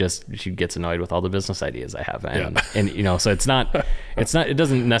that she gets annoyed with all the business ideas I have. And you know, so it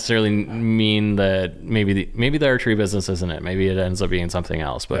doesn't necessarily mean that maybe the archery business isn't it. Maybe it ends up being something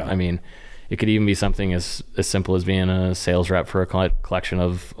else, but I mean, it could even be something as simple as being a sales rep for a collection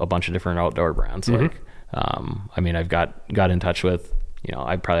of a bunch of different outdoor brands. Like, I mean, I've got in touch with, you know,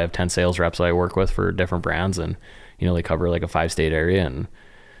 I probably have 10 sales reps that I work with for different brands, and, you know, they cover like a 5-state area, and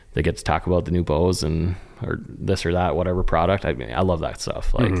they get to talk about the new bows and, or this or that, whatever product. I mean, I love that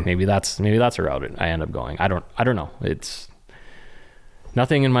stuff. Like maybe that's a route I end up going. I don't know. It's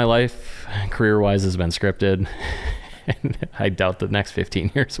nothing in my life career-wise has been scripted. And I doubt the next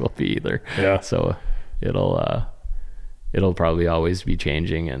 15 years will be either. Yeah. So it'll probably always be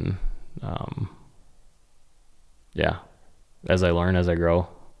changing. And, yeah, as I learn, as I grow,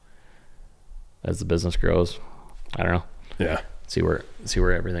 as the business grows, I don't know. Yeah. See where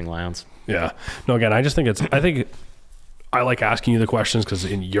everything lands. Yeah. No, again, I think I like asking you the questions because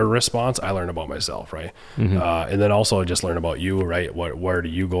in your response, I learn about myself, right? And then also just learn about you, right? Where do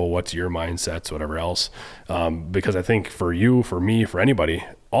you go? What's your mindsets, whatever else? Because I think for you, for me, for anybody,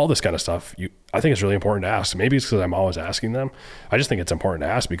 all this kind of stuff, I think it's really important to ask. Maybe it's because I'm always asking them. I just think it's important to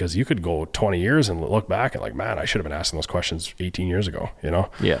ask because you could go 20 years and look back and like, man, I should have been asking those questions 18 years ago, you know?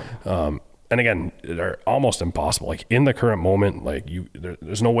 Yeah. And again, they're almost impossible. Like in the current moment, like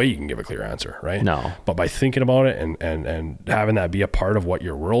there's no way you can give a clear answer, right? No. But by thinking about it and having that be a part of what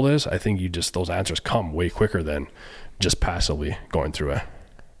your world is, I think those answers come way quicker than just passively going through it.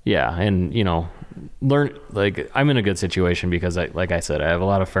 Yeah. And, you know, like I'm in a good situation because like I said, I have a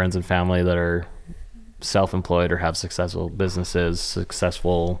lot of friends and family that are self-employed or have successful businesses,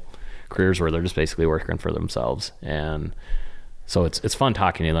 successful careers where they're just basically working for themselves. And so it's fun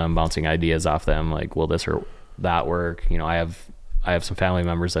talking to them, bouncing ideas off them, like, will this or that work? You know, I have some family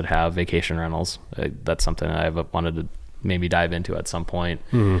members that have vacation rentals. That's something I've wanted to maybe dive into at some point.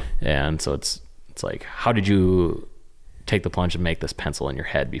 And so it's like, how did you take the plunge and make this pencil in your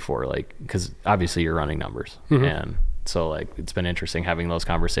head before, like, because obviously you're running numbers. And so like, it's been interesting having those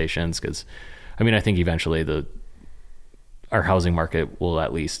conversations because, I mean, I think eventually our housing market will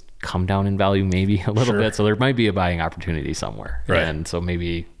at least come down in value maybe a little bit. So there might be a buying opportunity somewhere. Right. And so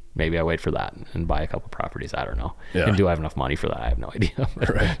maybe I wait for that and buy a couple properties. I don't know. Yeah. And do I have enough money for that? I have no idea.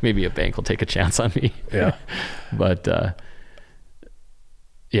 Right. Maybe a bank will take a chance on me. Yeah. But,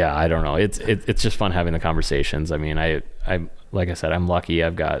 yeah, I don't know. It's just fun having the conversations. I mean, I like I said, I'm lucky.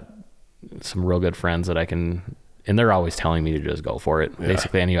 I've got some real good friends that and they're always telling me to just go for it. Yeah.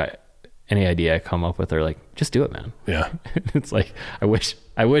 Basically any idea I come up with, they're like, just do it, man. Yeah. It's like, I wish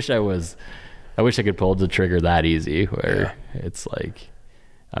I could pull the trigger that easy where it's like,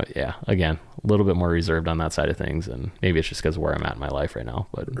 Yeah, again, a little bit more reserved on that side of things, and maybe it's just because where I'm at in my life right now.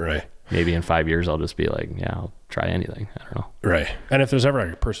 But maybe in 5 years I'll just be like, yeah, I'll try anything. I don't know. Right. And if there's ever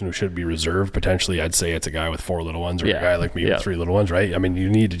a person who should be reserved, potentially, I'd say it's a guy with 4 little ones, or a guy like me with 3 little ones, right? I mean, you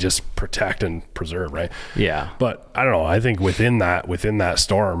need to just protect and preserve, right? Yeah. But I don't know. I think within that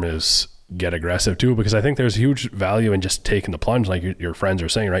storm is get aggressive too, because I think there's huge value in just taking the plunge, like your friends are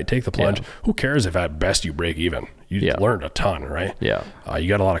saying, right? Take the plunge. Who cares if at best you break even? You learned a ton, right? Yeah. You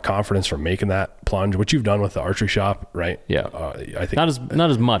got a lot of confidence from making that plunge, which you've done with the archery shop, right? Yeah. I think not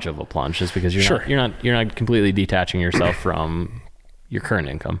as much of a plunge, just because you're not completely detaching yourself from your current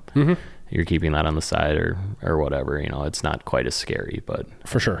income. Mm-hmm. You're keeping that on the side or whatever, it's not quite as scary, but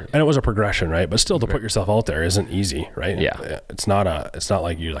for sure. And it was a progression, right? But still, to put yourself out there isn't easy, right? Yeah. It's not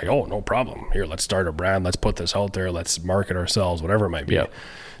like you're like, oh, no problem. Here, let's start a brand. Let's put this out there. Let's market ourselves, whatever it might be. Yep.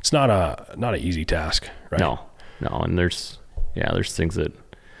 It's not an easy task, right? No. And there's things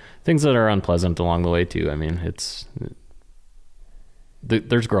that are unpleasant along the way too. I mean,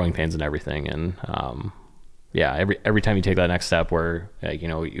 there's growing pains and everything. And, every time you take that next step where,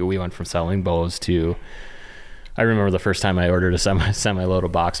 we went from selling bows to, I remember the first time I ordered a semi-load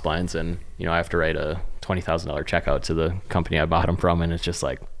of box blinds, and, I have to write a $20,000 check out to the company I bought them from. And it's just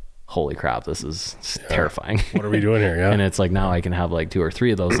like, holy crap, this is terrifying. What are we doing here? Yeah. And it's like, now I can have like 2 or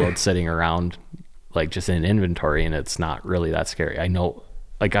 3 of those loads sitting around, like just in inventory, and it's not really that scary. I know,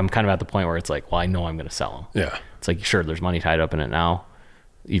 like, I'm kind of at the point where it's like, well, I know I'm going to sell them. Yeah. It's like, sure, there's money tied up in it now.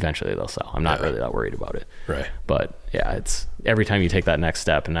 Eventually they'll sell. I'm not really that worried about it. Right. But yeah, it's every time you take that next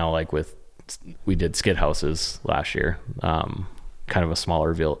step. And now, like we did skid houses last year, kind of a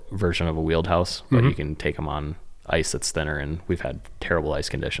smaller version of a wheeled house, but you can take them on ice that's thinner, and we've had terrible ice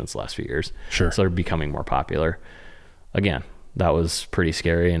conditions the last few years. Sure. So they're becoming more popular. Again, that was pretty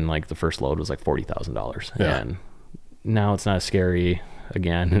scary. And like the first load was like $40,000. Yeah. And now it's not as scary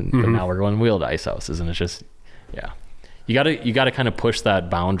again, but now we're going wheeled ice houses, and it's just, you gotta kind of push that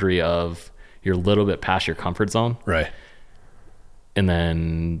boundary of you're a little bit past your comfort zone. Right. And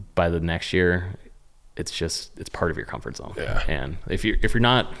then by the next year, it's part of your comfort zone. Yeah. And if you're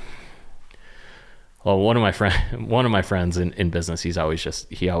not, well, one of my friends in business, he always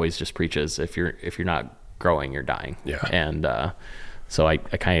just preaches, if you're not growing, you're dying. Yeah. And so I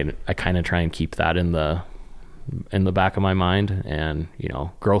kind of try and keep that in the back of my mind. And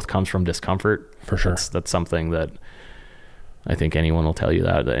growth comes from discomfort. For sure. That's something that I think anyone will tell you,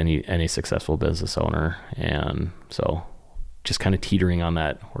 that any successful business owner. And so just kind of teetering on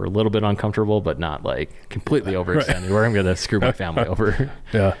that. We're a little bit uncomfortable, but not like completely overextended where I'm going to screw my family over.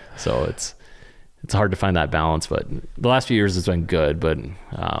 Yeah. So it's hard to find that balance, but the last few years has been good, but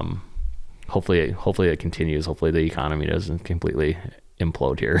hopefully it continues. Hopefully the economy doesn't completely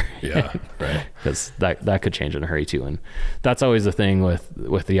implode here. Yeah. Right. Because that could change in a hurry too. And that's always the thing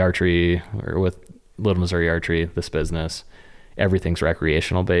with the archery, or with Little Missouri Archery, this business. Everything's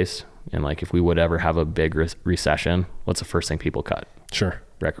recreational based, and like if we would ever have a big recession, what's the first thing people cut? Sure.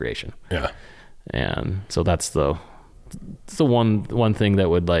 Recreation. Yeah. And so that's the one thing that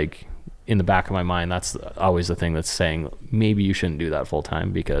would, like, in the back of my mind, that's always the thing that's saying maybe you shouldn't do that full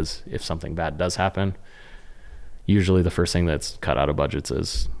time, because if something bad does happen, usually the first thing that's cut out of budgets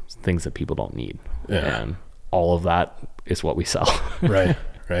is things that people don't need. Yeah. And all of that is what we sell. Right.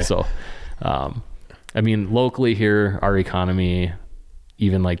 So, I mean, locally here, our economy,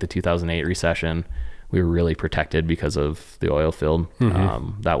 even like the 2008 recession, we were really protected because of the oil field.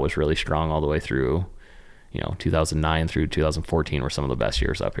 That was really strong all the way through, 2009 through 2014 were some of the best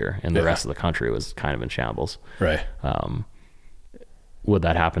years up here, and the rest of the country was kind of in shambles. Right. Would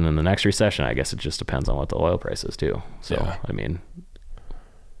that happen in the next recession? I guess it just depends on what the oil price is too. So, I mean,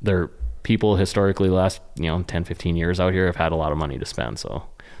 people historically the last, 10, 15 years out here have had a lot of money to spend. So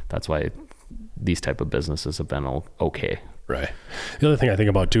that's why these type of businesses have been okay. Right. The other thing I think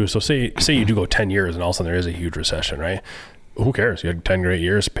about too, so say you do go 10 years and all of a sudden there is a huge recession, right? Who cares? You had 10 great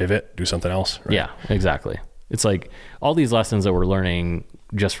years, pivot, do something else. Right? Yeah, exactly. It's like all these lessons that we're learning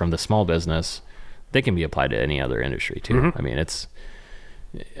just from the small business, they can be applied to any other industry too. I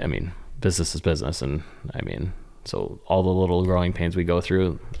mean, business is business. And I mean, so all the little growing pains we go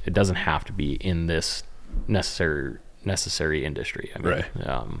through, it doesn't have to be in this necessary industry. I mean, right.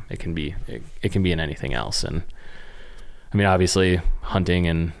 It can be in anything else. And I mean, obviously hunting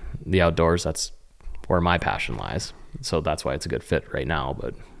and the outdoors, that's where my passion lies. So that's why it's a good fit right now.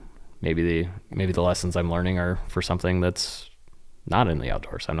 But maybe the lessons I'm learning are for something that's not in the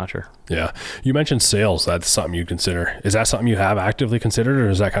outdoors. I'm not sure. Yeah. You mentioned sales. That's something you consider. Is that something you have actively considered, or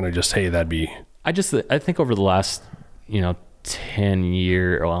is that kind of just, hey, that'd be... I think over the last, 10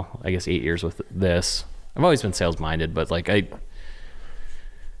 year, well, I guess 8 years with this, I've always been sales minded, but like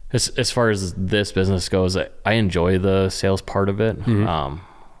As far as this business goes, I enjoy the sales part of it.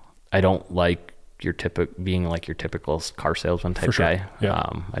 I don't like being like your typical car salesman type guy. Yeah.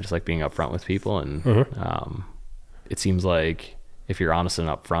 I just like being upfront with people, and it seems like if you're honest and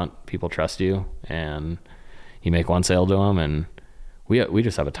upfront, people trust you, and you make one sale to them, and we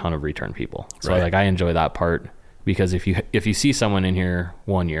just have a ton of return people. So like I enjoy that part, because if you see someone in here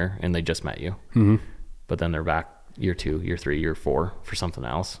 1 year and they just met you, but then they're back year 2, year 3, year 4 for something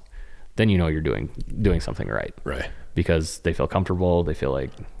else, then you know you're doing something right. Right. Because they feel comfortable, they feel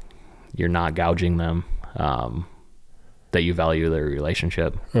like you're not gouging them, that you value their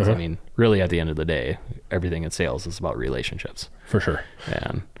relationship. I mean, really at the end of the day, everything in sales is about relationships. For sure.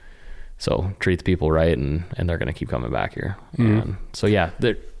 And so treat the people right, and they're going to keep coming back here. And so yeah,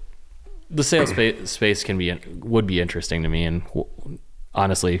 the sales space would be interesting to me. And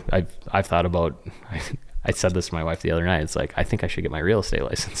honestly, I've thought about, I said this to my wife the other night. It's like, I think I should get my real estate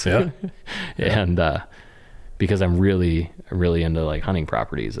license. Yeah. And, because I'm really into like hunting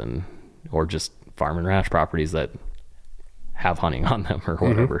properties or just farm and ranch properties that have hunting on them or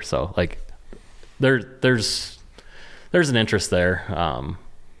whatever. So like there's an interest there.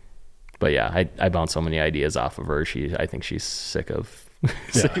 But yeah, I bounced so many ideas off of her. I think she's sick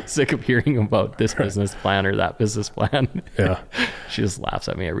of hearing about this business plan or that business plan. Yeah. She just laughs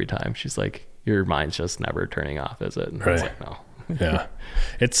at me every time. She's like, your mind's just never turning off, is it? And I was like, no. Yeah.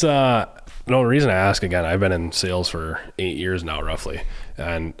 It's, no, the reason I ask, again, I've been in sales for 8 years now, roughly.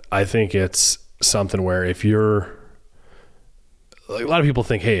 And I think it's something where if you're, like, a lot of people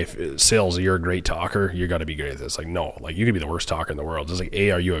think, hey, if sales, you're a great talker, you got to be great at this. Like, no, like you could be the worst talker in the world. It's like,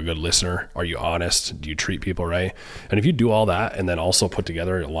 are you a good listener? Are you honest? Do you treat people right? And if you do all that and then also put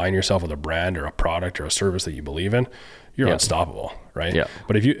together, align yourself with a brand or a product or a service that you believe in, you're unstoppable, right? Yeah.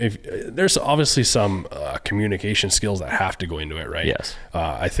 But if there's obviously some communication skills that have to go into it, right? Yes.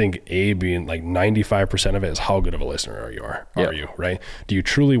 I think being like 95% of it is how good of a listener are you, right? Do you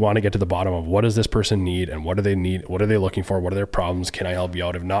truly want to get to the bottom of what does this person need and what do they need? What are they looking for? What are their problems? Can I help you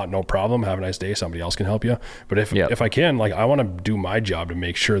out? If not, no problem. Have a nice day. Somebody else can help you. But if I can, like, I want to do my job to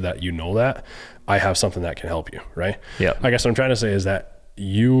make sure that you know that I have something that can help you, right? Yeah. I guess what I'm trying to say is that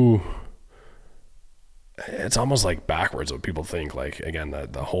it's almost like backwards what people think. Like, again,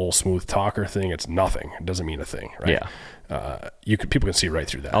 the whole smooth talker thing, it's nothing. It doesn't mean a thing, right? Yeah. People can see right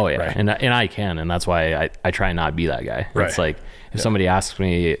through that. Oh yeah. Right? And I can, and that's why I try not to be that guy. Right. It's like, if somebody asks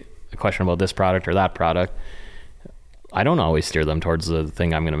me a question about this product or that product, I don't always steer them towards the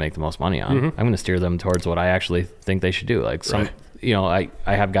thing I'm going to make the most money on. I'm going to steer them towards what I actually think they should do. Like I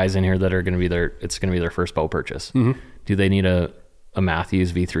have guys in here that are going to be it's going to be their first bow purchase. Do they need a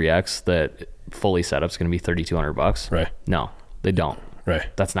Matthews V3X that fully set up is going to be $3,200? Right. No, they don't. Right.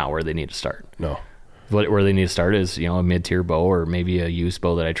 That's not where they need to start. No. Where they need to start is, a mid-tier bow, or maybe a used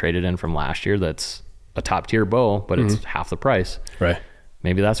bow that I traded in from last year that's a top-tier bow, but it's half the price. Right.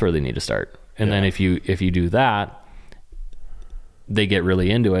 Maybe that's where they need to start. And then if you do that, they get really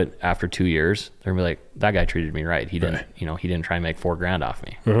into it after 2 years. They're gonna be like, that guy treated me right. He didn't, he didn't try and make $4,000 off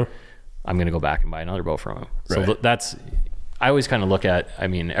me. I'm going to go back and buy another bow from him. So I always kind of look at,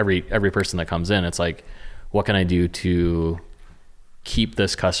 every person that comes in, it's like, what can I do to keep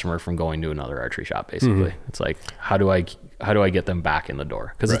this customer from going to another archery shop? Basically, it's like, how do I get them back in the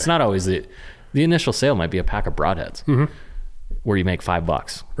door? Because it's not always the initial sale might be a pack of broadheads where you make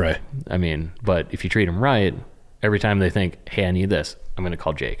 $5. Right. But if you treat them right, every time they think, hey, I need this, I'm going to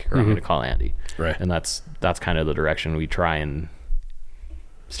call Jake or I'm going to call Andy. Right. And that's kind of the direction we try and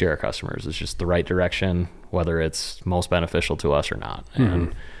steer our customers. It's just the right direction, whether it's most beneficial to us or not.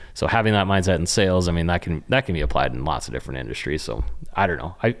 And so having that mindset in sales, that can be applied in lots of different industries. So I don't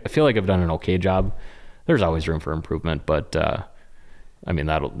know. I feel like I've done an okay job. There's always room for improvement, but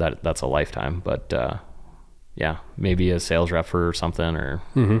that's a lifetime. But yeah, maybe a sales rep for something, or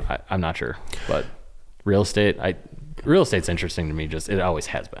I'm not sure. But real estate's interesting to me. Just, it always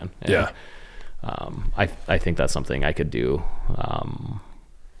has been. And, I think that's something I could do.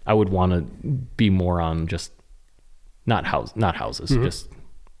 I would want to be more on just not houses, just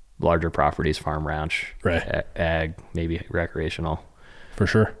larger properties, farm, ranch, ag, maybe recreational, for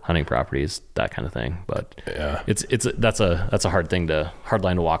sure, hunting properties, that kind of thing. But that's a hard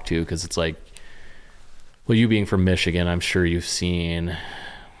line to walk to, because it's like, well, you being from Michigan, I'm sure you've seen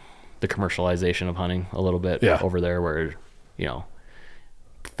the commercialization of hunting a little bit over there, where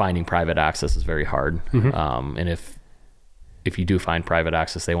finding private access is very hard. And if you do find private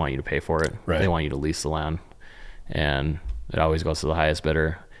access, they want you to pay for it. They want you to lease the land, and it always goes to the highest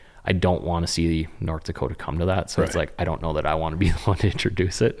bidder. I don't want to see North Dakota come to that. So it's like, I don't know that I want to be the one to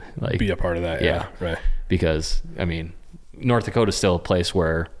introduce it. Like, be a part of that. Yeah. Right. Because North Dakota is still a place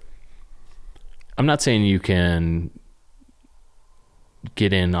where I'm not saying you can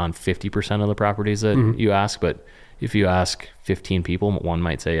get in on 50% of the properties that you ask, but if you ask 15 people, one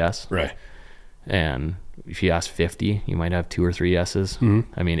might say yes. Right. And if you ask 50, you might have 2 or 3 yeses.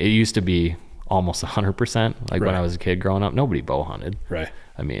 I mean, it used to be almost 100%. Like when I was a kid growing up, nobody bow hunted. Right.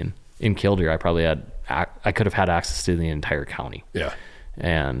 I mean, in Killdeer, I could have had access to the entire county. Yeah.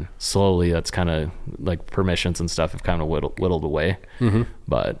 And slowly that's kind of like permissions and stuff have kind of whittled away.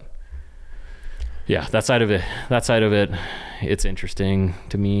 But yeah, that side of it, it's interesting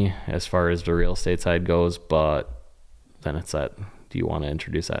to me as far as the real estate side goes, but then it's that, do you want to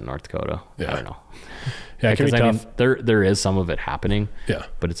introduce that in North Dakota? Yeah. I don't know. Yeah, it can be tough. I mean, there is some of it happening. Yeah.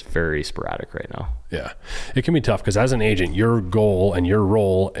 But it's very sporadic right now. Yeah. It can be tough because as an agent, your goal and your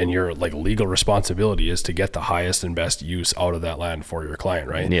role and your like legal responsibility is to get the highest and best use out of that land for your client,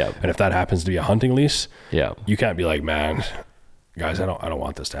 right? Yeah. And if that happens to be a hunting lease, yeah, you can't be like, man, guys, I don't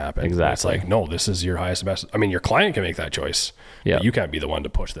want this to happen. Exactly. It's like, no, this is your highest and best. I mean, your client can make that choice. Yeah. But you can't be the one to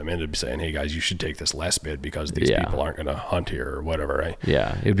push them into saying, hey guys, you should take this less bid because these people aren't going to hunt here or whatever, right?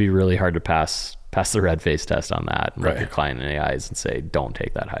 Yeah. It'd be really hard to pass the red face test on that and look Right. your client in the eyes and say, don't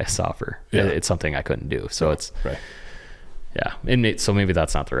take that highest offer. Yeah. It's something I couldn't do. So it's, right. Yeah. And so maybe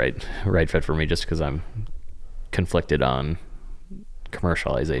that's not the right fit for me just because I'm conflicted on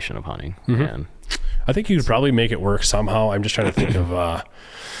commercialization of hunting. And I think you could probably make it work somehow. I'm just trying to think of, I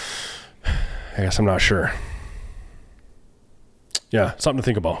guess I'm not sure. Yeah, something to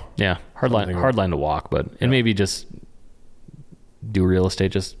think about. yeah, hard line to walk, but and maybe just do real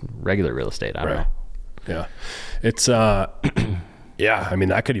estate, just regular real estate. I don't know. Yeah. It's, yeah, I mean,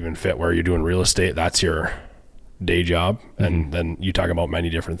 that could even fit where you're doing real estate. That's your day job. And then you talk about many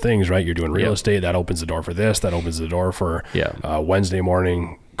different things, right? You're doing real estate. That opens the door for this. That opens the door for Wednesday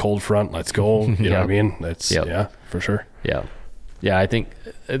morning cold front. Let's go. You know what I mean? That's, yeah, for sure. Yeah. Yeah, I think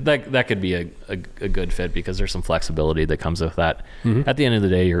that could be a good fit because there's some flexibility that comes with that. At the end of the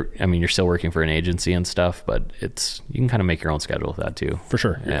day, you're still working for an agency and stuff, but you can kind of make your own schedule with that too. For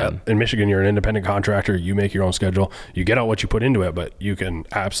sure. In Michigan, you're an independent contractor. You make your own schedule. You get out what you put into it, but you can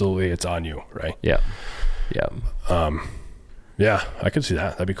absolutely, it's on you, right? Yeah. Yeah. Yeah, I could see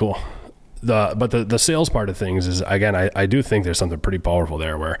that. That'd be cool. But the sales part of things is, again, I do think there's something pretty powerful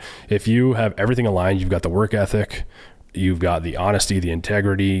there where if you have everything aligned, you've got the work ethic, you've got the honesty, the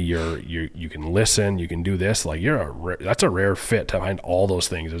integrity, you can listen, you can do this, like that's a rare fit to find all those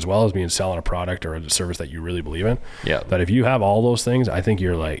things, as well as being selling a product or a service that you really believe in. Yeah. That if you have all those things, I think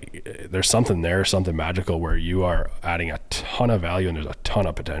you're like, there's something there, something magical where you are adding a ton of value and there's a ton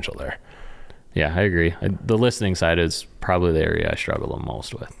of potential there. Yeah, I agree. The listening side is probably the area I struggle the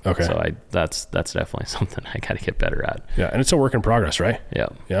most with. Okay. So that's definitely something I got to get better at. Yeah. And it's a work in progress, right? Yeah.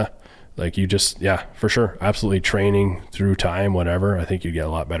 Yeah. Like you just, yeah, for sure. Absolutely. Training through time, whatever. I think you get a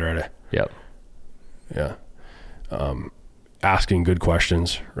lot better at it. Yep. Yeah. Asking good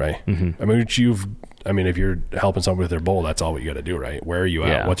questions, right? I mean, if you're helping someone with their bow, that's all what you got to do, right? Where are you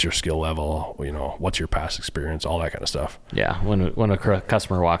at? What's your skill level? What's your past experience? All that kind of stuff. Yeah. When a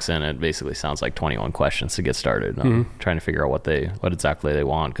customer walks in, it basically sounds like 21 questions to get started. Trying to figure out what exactly they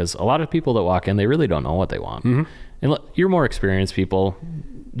want. Because a lot of people that walk in, they really don't know what they want. And you're more experienced people.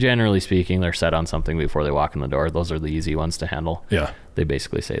 Generally speaking, they're set on something before they walk in the door. Those are the easy ones to handle. Yeah. They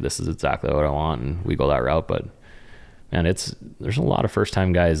basically say, this is exactly what I want, and we go that route. But man, there's a lot of first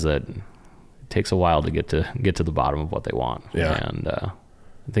time guys that it takes a while to get to the bottom of what they want. Yeah. And I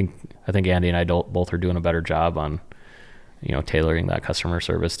think Andy and I both are doing a better job on tailoring that customer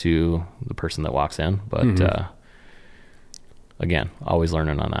service to the person that walks in. But again, always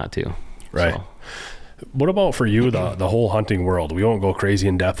learning on that too. Right. So, what about for you, the whole hunting world? We won't go crazy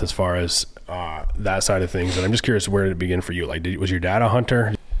in depth as far as that side of things, but I'm just curious, where did it begin for you? Like, was your dad a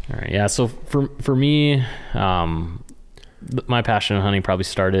hunter? All right, yeah. So for me, my passion in hunting probably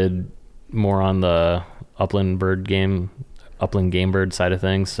started more on the upland game bird side of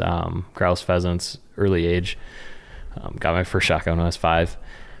things. Grouse, pheasants, early age. Got my first shotgun when I was 5.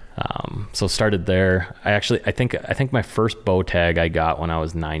 So started there. I think my first bow tag I got when I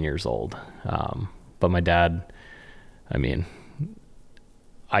was 9 years old. But my dad,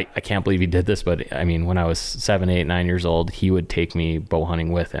 I can't believe he did this, but when I was 7, 8, 9 years old, he would take me bow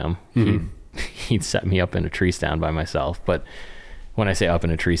hunting with him. He'd set me up in a tree stand by myself. But when I say up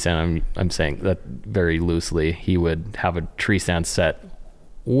in a tree stand, I'm saying that very loosely. He would have a tree stand set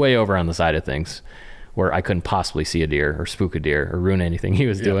way over on the side of things where I couldn't possibly see a deer or spook a deer or ruin anything he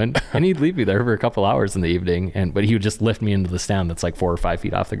was doing. And he'd leave me there for a couple hours in the evening. But he would just lift me into the stand that's like 4 or 5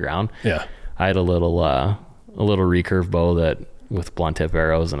 feet off the ground. Yeah. I had a little recurve bow that with blunt tip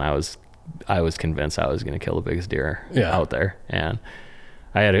arrows, and I was convinced I was going to kill the biggest deer out there. And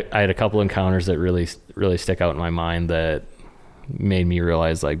I had a couple encounters that really stick out in my mind that made me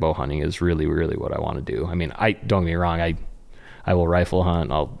realize like bow hunting is really, really what I want to do. I mean, don't get me wrong. I will rifle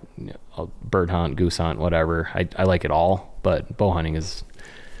hunt. I'll bird hunt, goose hunt, whatever. I like it all, but bow hunting is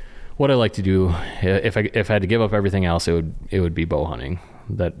what I like to do. If I had to give up everything else, it would be bow hunting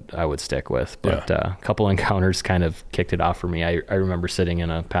that I would stick with. But a couple encounters kind of kicked it off for me. I remember sitting in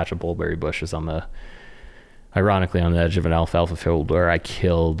a patch of bullberry bushes ironically on the edge of an alfalfa field where I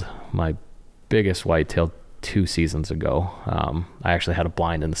killed my biggest whitetail 2 seasons ago. I actually had a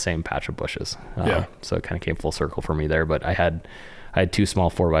blind in the same patch of bushes. So it kind of came full circle for me there, but I had 2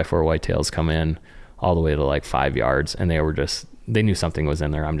 small 4x4 whitetails come in all the way to like 5 yards, and they knew something was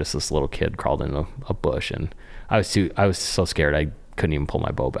in there. I'm just this little kid crawled in a bush, and I was so scared I couldn't even pull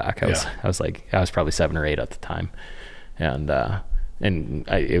my bow back. I was probably 7 or 8 at the time. And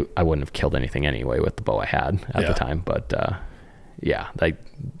I wouldn't have killed anything anyway with the bow I had at the time. But, like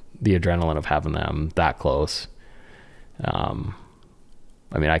the adrenaline of having them that close. I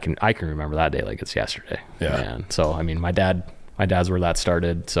mean, I can remember that day like it's yesterday. Yeah. And so, I mean, my dad's where that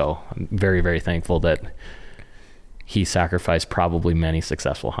started. So I'm very, very thankful that he sacrificed probably many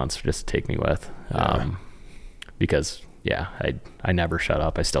successful hunts just to take me with. Because I never shut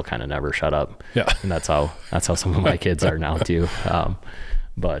up. I still kind of never shut up. Yeah. And that's how some of my kids are now too.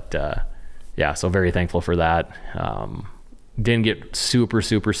 So very thankful for that. Didn't get super,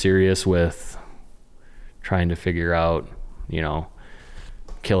 super serious with trying to figure out,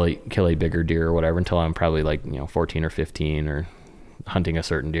 kill a bigger deer or whatever until I'm probably like, 14 or 15 or hunting a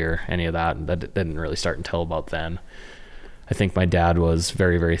certain deer, any of that. That didn't really start until about then. I think my dad was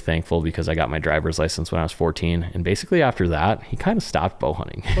very, very thankful because I got my driver's license when I was 14. And basically after that, he kind of stopped bow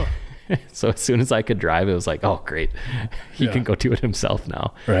hunting. Huh. So as soon as I could drive, it was like, oh, great. He can go do it himself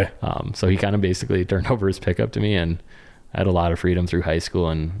now. Right. So he kind of basically turned over his pickup to me, and I had a lot of freedom through high school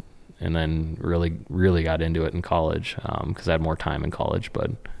and then really, really got into it in college because I had more time in college,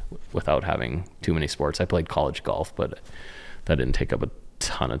 but without having too many sports. I played college golf, but that didn't take up a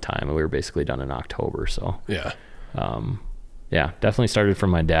ton of time. We were basically done in October. So definitely started from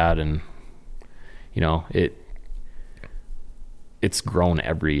my dad, and it's grown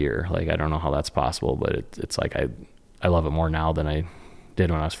every year. Like, I don't know how that's possible, but it's like I love it more now than I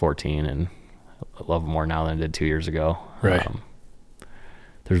did when I was 14, and I love it more now than I did 2 years ago. Right.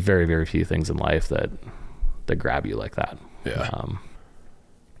 There's very, very few things in life that grab you like that. Yeah.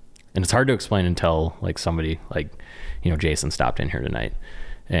 And it's hard to explain until like somebody like, Jason stopped in here tonight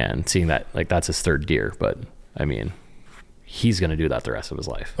and seeing that, like, that's his 3rd deer, but I mean, he's going to do that the rest of his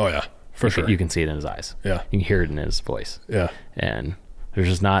life. Oh yeah, for sure. You can see it in his eyes. Yeah. You can hear it in his voice. Yeah. And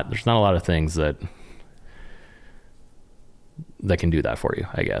there's not a lot of things that can do that for you,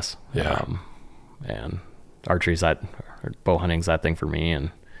 I guess. Yeah. And archery's or bow hunting's that thing for me.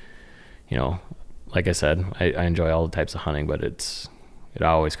 And, like I said, I enjoy all the types of hunting, but it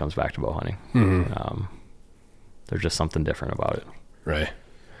always comes back to bow hunting. Mm-hmm. There's just something different about it. Right.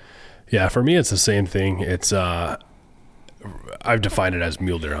 Yeah. For me, it's the same thing. It's, I've defined it as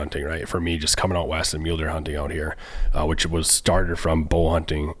mule deer hunting, right? For me, just coming out west and mule deer hunting out here, which was started from bow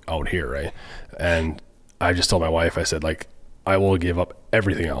hunting out here, right? And I just told my wife, I said, like, I will give up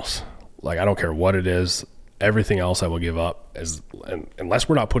everything else. Like, I don't care what it is. Everything else I will give up unless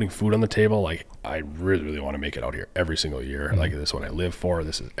we're not putting food on the table. Like, I really, really want to make it out here every single year. Mm-hmm. Like, this is what I live for.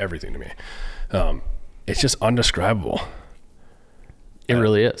 This is everything to me. It's just undescribable. It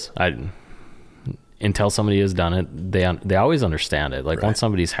really is. Until somebody has done it, they always understand it. Like, right. Once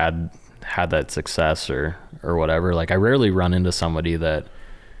somebody's had that success or whatever, like, I rarely run into somebody that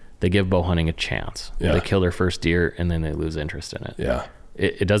they give bow hunting a chance. Yeah. They kill their first deer and then they lose interest in it. Yeah.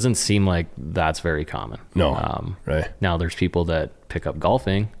 It doesn't seem like that's very common. No. Right. Now there's people that pick up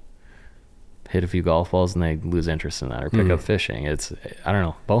golfing, hit a few golf balls, and they lose interest in that, or pick up fishing. I don't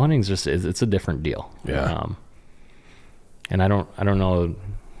know. Bow hunting's it's a different deal. Yeah. And I don't know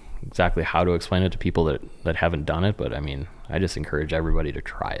exactly how to explain it to people that haven't done it, but I mean, I just encourage everybody to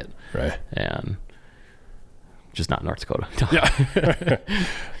try it. Right. And just not North Dakota. Yeah.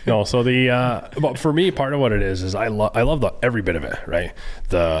 No. So but for me, part of what it is I love every bit of it. Right.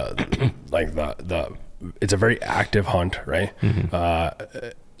 It's a very active hunt. Right. Mm-hmm.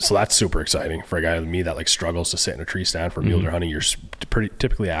 So that's super exciting for a guy like me that like struggles to sit in a tree stand for mule deer hunting. You're pretty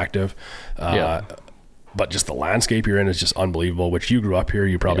typically active. But just the landscape you're in is just unbelievable, which you grew up here.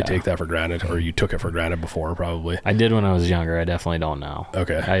 You probably take that for granted, or you took it for granted before, probably. I did when I was younger. I definitely don't now.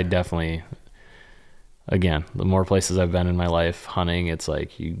 Okay. I definitely, again, the more places I've been in my life hunting, it's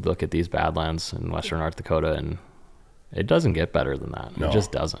like you look at these badlands in western North Dakota and it doesn't get better than that. No. It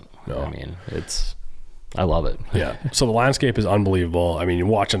just doesn't. No. I mean, I love it. Yeah. So the landscape is unbelievable. I mean, you're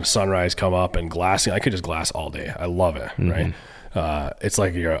watching the sunrise come up and glassing. I could just glass all day. I love it. Right. It's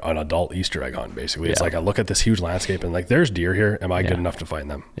like you're an adult Easter egg hunt, basically. It's like I look at this huge landscape and like, there's deer here. Am I good enough to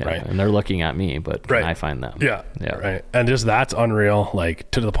find them? Yeah. Right. And they're looking at me, but can I find them? Yeah. Right. And just that's unreal. Like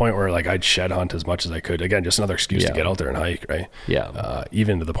to the point where like I'd shed hunt as much as I could. Again, just another excuse to get out there and hike. Right. Yeah.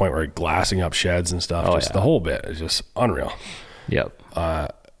 Even to the point where glassing up sheds and stuff. Just the whole bit is just unreal. Yep.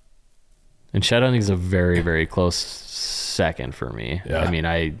 And shed hunting is a very, very close second for me. Yeah. I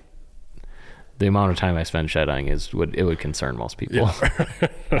mean, the amount of time I spend shed hunting would concern most people.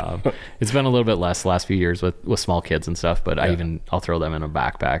 Yeah. It's been a little bit less the last few years with small kids and stuff, but I'll throw them in a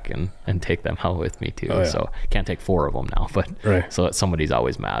backpack and take them out with me too. Oh, yeah. So can't take 4 of them now, but so that somebody's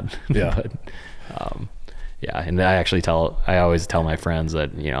always mad. Yeah. But, and I always tell my friends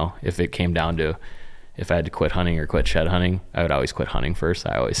that, you know, if it came down to if I had to quit hunting or quit shed hunting, I would always quit hunting first.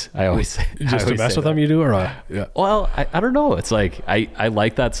 I always just to mess with them, you do, or yeah. Well, I don't know. It's like I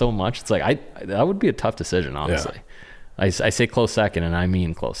like that so much. It's like that would be a tough decision, honestly. Yeah. I say close second, and I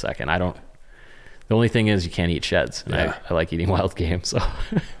mean close second. The only thing is you can't eat sheds, and I like eating wild game. So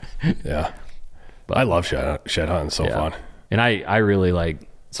yeah, but I love shed hunting. It's so fun, and I really like.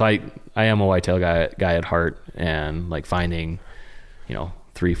 So I am a whitetail guy at heart, and like finding, you know,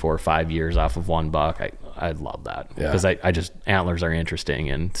 3, 4, 5 years off of one buck. I love that because I just, antlers are interesting,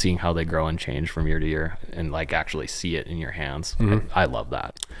 and seeing how they grow and change from year to year and like actually see it in your hands. I love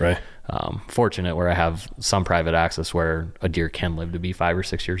that. Right. Fortunate where I have some private access where a deer can live to be 5 or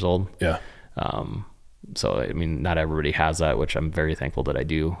 6 years old. Yeah. So, I mean, not everybody has that, which I'm very thankful that I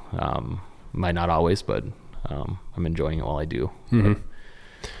do. Might not always, but I'm enjoying it while I do. Mm-hmm.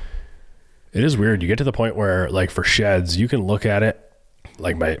 It is weird. You get to the point where like for sheds, you can look at it.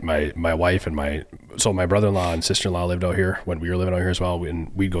 Like my wife and my brother-in-law and sister-in-law lived out here when we were living out here as well.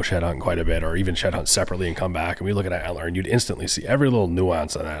 We'd go shed hunting quite a bit, or even shed hunt separately and come back, and we look at an antler and you'd instantly see every little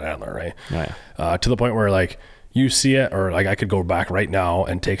nuance on that antler, right? Oh, yeah. To the point where like you see it, or like I could go back right now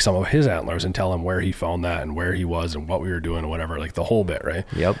and take some of his antlers and tell him where he found that and where he was and what we were doing and whatever, like the whole bit, right?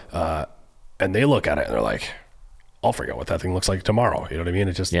 Yep. And they look at it and they're like, I'll forget what that thing looks like tomorrow. You know what I mean?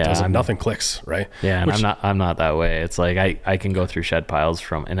 It just doesn't, nothing clicks, right? Yeah. And I'm not that way. It's like, I can go through shed piles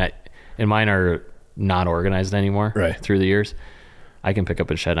and mine are not organized anymore through the years. I can pick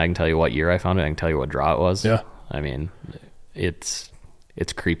up a shed. I can tell you what year I found it. I can tell you what draw it was. Yeah. I mean, it's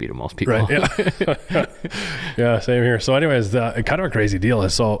creepy to most people. Right. Yeah. Yeah. Same here. So anyways, kind of a crazy deal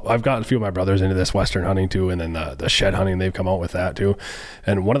is, so I've got a few of my brothers into this Western hunting too. And then the shed hunting, they've come out with that too.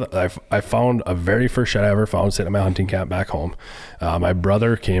 And one of I found a very first shed I ever found sitting at my hunting camp back home. My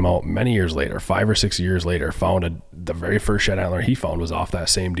brother came out many years later, 5 or 6 years later, found the very first shed antler he found was off that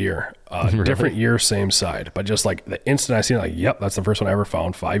same deer. Really? Different year, same side, but just like the instant I seen it, like, yep, that's the first one I ever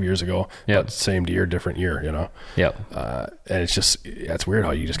found 5 years ago. Yep. But same deer, different year, you know? Yep. And it's just, it's weird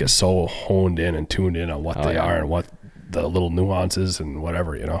how you just get so honed in and tuned in on what they are and what the little nuances and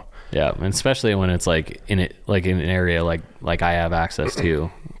whatever, you know? Yeah. And especially when it's like in an area like I have access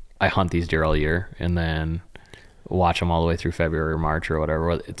to. I hunt these deer all year and then watch them all the way through February or March or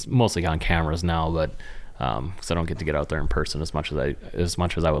whatever. It's mostly on cameras now, but because I don't get to get out there in person as much as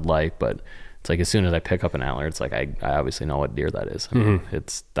I would like. But it's like as soon as I pick up an antler, it's like I obviously know what deer that is. Mm-hmm.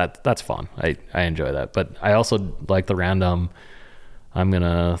 It's that's fun. I enjoy that. But I also like the random. I'm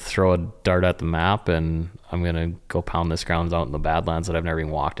gonna throw a dart at the map and I'm gonna go pound this grounds out in the Badlands that I've never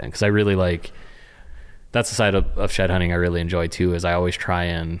even walked in, because I really like. That's the side of shed hunting I really enjoy too. Is I always try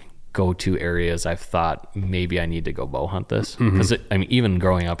and go to areas I've thought maybe I need to go bow hunt this, because I mean, even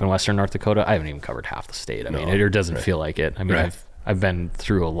growing up in Western North Dakota, I haven't even covered half the state. I mean, it doesn't feel like it. I mean, I've been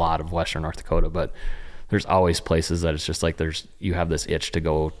through a lot of Western North Dakota, but there's always places that it's just like you have this itch to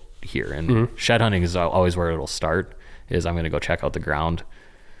go here, and shed hunting is always where it'll start. Is I'm going to go check out the ground.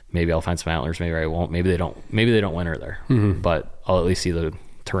 Maybe I'll find some antlers. Maybe I won't. Maybe they don't winter there, but I'll at least see the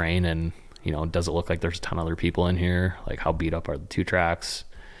terrain and. You know, does it look like there's a ton of other people in here? Like, how beat up are the 2 tracks?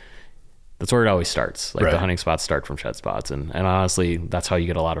 That's where it always starts. Like the hunting spots start from shed spots. And honestly, that's how you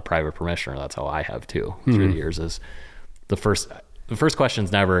get a lot of private permission, or that's how I have too through the years. Is the first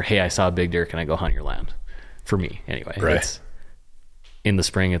question's never, hey, I saw a big deer, can I go hunt your land? For me, anyway. Right. It's, in the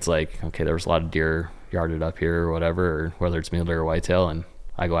spring, it's like, okay, there was a lot of deer yarded up here or whatever, or whether it's mule deer or whitetail, and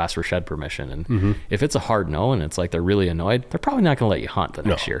I go ask for shed permission. And if it's a hard no and it's like they're really annoyed, they're probably not going to let you hunt the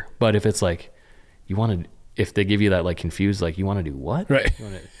next year. But if it's like, if they give you that like confused, like, you want to do what? Right.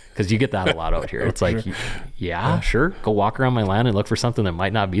 Because you get that a lot out here. It's like, yeah, sure. Go walk around my land and look for something that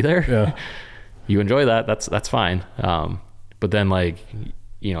might not be there. Yeah. You enjoy that. That's fine. But then, like,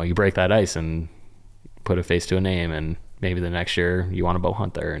 you know, you break that ice and put a face to a name, and maybe the next year you want to bow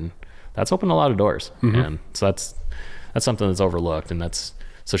hunt there, and that's opened a lot of doors. And so that's something that's overlooked. And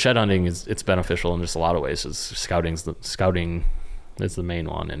so shed hunting it's beneficial in just a lot of ways. Scouting is the main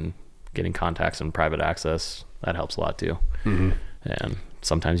one, and getting contacts and private access, that helps a lot too. And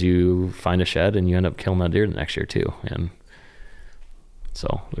sometimes you find a shed and you end up killing that deer the next year too. And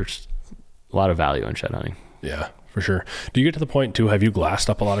so there's a lot of value in shed hunting. Yeah, for sure. Do you get to the point too, have you glassed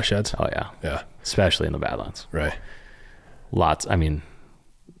up a lot of sheds? Oh yeah. Yeah. Especially in the Badlands. Right. Lots. I mean,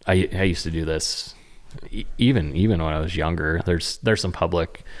 I used to do this even when I was younger. There's some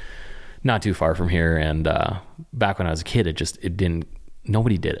public not too far from here. And back when I was a kid,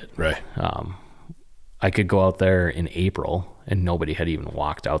 nobody did it. Right. I could go out there in April and nobody had even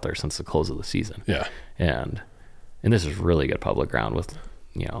walked out there since the close of the season. Yeah. And this is really good public ground with,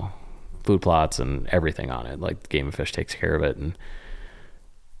 food plots and everything on it. Like Game and Fish takes care of it. And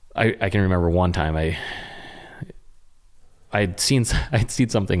I can remember one time I'd seen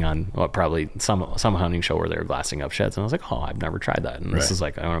something on probably some hunting show where they were glassing up sheds, and I was like, oh, I've never tried that. And this is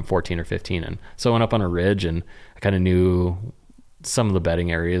like, I'm 14 or 15. And so I went up on a ridge and I kind of knew some of the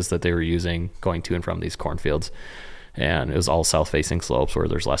bedding areas that they were using going to and from these cornfields. And it was all south facing slopes where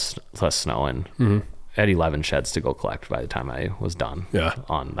there's less snow, and I had 11 sheds to go collect by the time I was done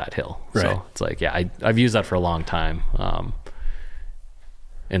on that hill. Right. So it's like, I've used that for a long time.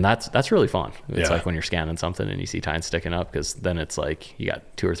 And that's really fun. It's like when you're scanning something and you see tines sticking up, because then it's like you got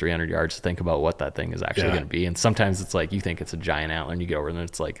 200 or 300 yards to think about what that thing is actually going to be. And sometimes it's like you think it's a giant antler and you get over and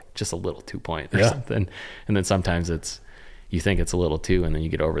it's like just a little 2-point or something. And then sometimes you think it's a little 2, and then you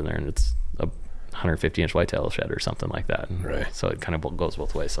get over there and it's a 150-inch whitetail shed or something like that. And right. So it kind of goes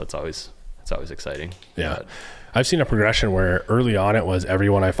both ways. So it's always exciting. Yeah. But I've seen a progression where early on it was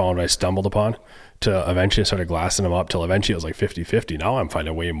everyone I found I stumbled upon, to eventually I started glassing them up till eventually it was like 50-50. Now I'm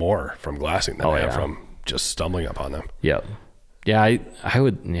finding way more from glassing than I am from just stumbling upon them. Yeah. Yeah. I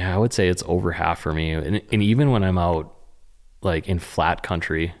would say it's over half for me. And even when I'm out like in flat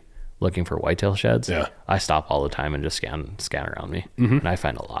country looking for whitetail sheds, I stop all the time and just scan around me. And I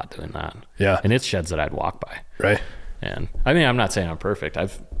find a lot doing that. Yeah. And it's sheds that I'd walk by. Right. And I mean, I'm not saying I'm perfect. I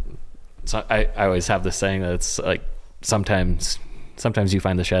always have this saying that it's like sometimes you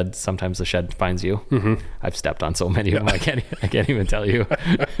find the shed, sometimes the shed finds you. I've stepped on so many of them, I can't even tell you.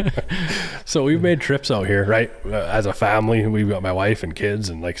 So we've made trips out here, right? As a family, we've got my wife and kids,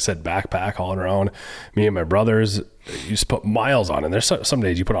 and like I said, backpack hauling around. Me and my brothers used to put miles on, and there's some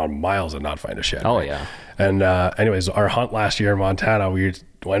days you put on miles and not find a shed. Oh, right? yeah. And anyways, our hunt last year in Montana, we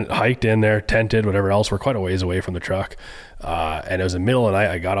hiked in there, tented, whatever else. We're quite a ways away from the truck. And it was the middle of the night.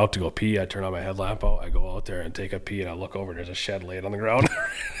 I got out to go pee. I turn on my headlamp out. I go out there and take a pee, and I look over and there's a shed laid on the ground.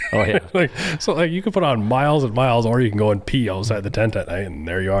 Oh yeah. So you can put on miles and miles, or you can go and pee outside the tent at night, and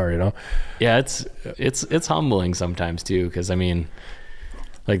there you are, Yeah. It's humbling sometimes too. 'Cause I mean,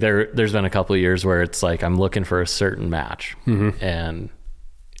 like there's been a couple of years where it's like, I'm looking for a certain match and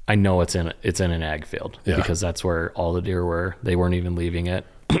I know it's in an ag field because that's where all the deer were. They weren't even leaving it.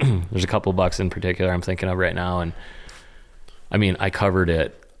 There's a couple bucks in particular I'm thinking of right now. And I mean, I covered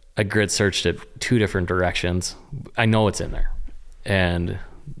it. I grid searched it 2 different directions. I know it's in there, and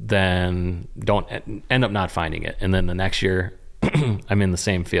then don't end up not finding it. And then the next year I'm in the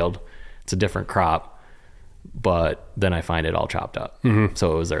same field. It's a different crop, but then I find it all chopped up.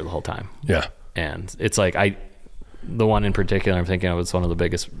 So it was there the whole time. Yeah. And it's like, the one in particular I'm thinking of was one of the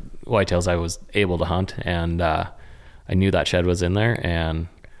biggest whitetails I was able to hunt. And, I knew that shed was in there, and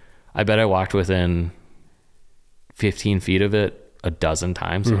I bet I walked within 15 feet of it a dozen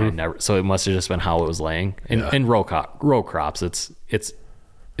times. And so it must've just been how it was laying. And in row crops, it's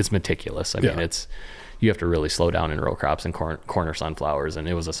meticulous. I mean, you have to really slow down in row crops and corner sunflowers. And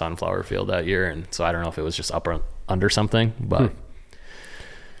it was a sunflower field that year. And so I don't know if it was just up or under something, but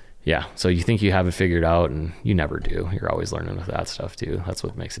yeah. So you think you have it figured out, and you never do. You're always learning with that stuff too. That's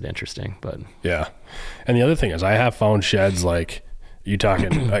what makes it interesting. But yeah. And the other thing is, I have found sheds like you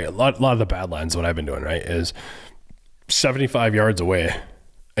talking like a lot of the Badlands. What I've been doing, right, is 75 yards away,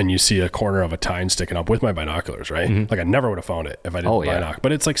 and you see a corner of a tine sticking up with my binoculars, right? Like I never would have found it if I didn't binoc.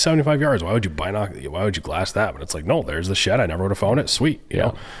 But it's like 75 yards. Why would you why would you glass that? But it's like, no, there's the shed. I never would have found it. Sweet, you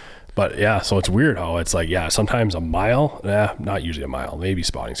know. But yeah, so it's weird how it's like, sometimes a mile, not usually a mile, maybe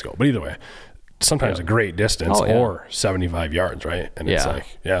spotting scope, but either way, sometimes a great distance or 75 yards, right? And it's like,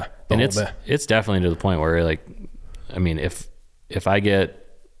 and it's definitely to the point where, like, I mean, if I get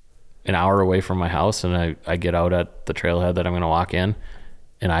an hour away from my house and I get out at the trailhead that I'm going to walk in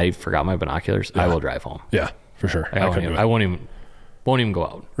and I forgot my binoculars, I will drive home. Yeah, for sure. I won't even go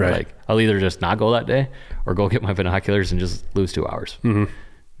out. Right. Like, I'll either just not go that day or go get my binoculars and just lose 2 hours.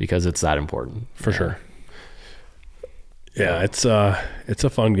 Because it's that important. For sure. Yeah, it's a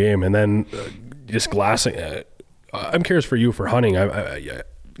fun game. And then just glassing. I'm curious for you for hunting.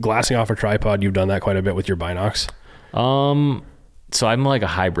 Glassing off a tripod, you've done that quite a bit with your binocs. So I'm like a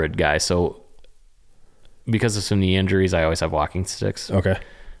hybrid guy. So because of some knee injuries, I always have walking sticks. Okay.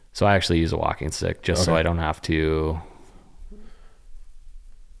 So I actually use a walking stick just so I don't have to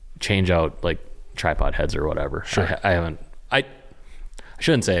change out like tripod heads or whatever. Sure. I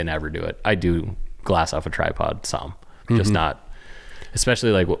shouldn't say I never do it. I do glass off a tripod some, just not,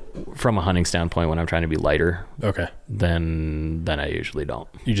 especially like from a hunting standpoint when I'm trying to be lighter. Okay. Then I usually don't.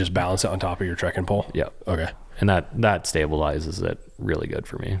 You just balance it on top of your trekking pole? Yep. Okay. And that stabilizes it really good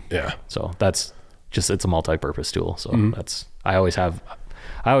for me. Yeah. So that's just, it's a multi-purpose tool. So I always have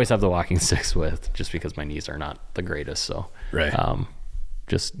the walking sticks with, just because my knees are not the greatest. So right.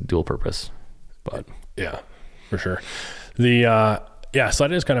 Just dual purpose, but yeah, for sure.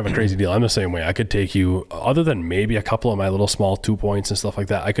 Sled is kind of a crazy deal. I'm the same way. I could take you, other than maybe a couple of my little small 2 points and stuff like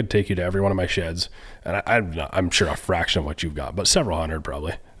that, I could take you to every one of my sheds, and I'm sure a fraction of what you've got, but several hundred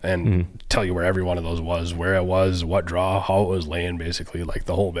probably, and tell you where every one of those was, where it was, what draw, how it was laying, basically, like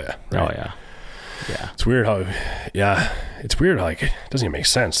the whole bit. Right? Oh yeah. Yeah. It's weird how, like, it doesn't even make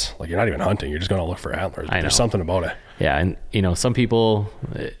sense. Like, you're not even hunting. You're just going to look for antlers. But there's something about it. Yeah. And, some people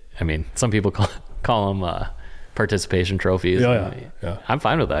call them participation trophies. Yeah. I'm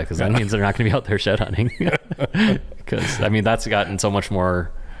fine with that, because that means they're not going to be out there shed hunting. Because, that's gotten so much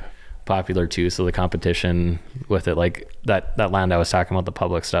more popular too. So the competition with it, like that land I was talking about, the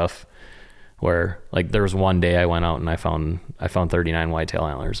public stuff, where like there was one day I went out and I found 39 whitetail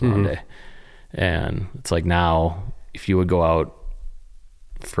antlers in one day. And it's like, now if you would go out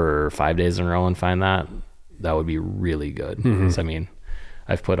for 5 days in a row and find that would be really good. So,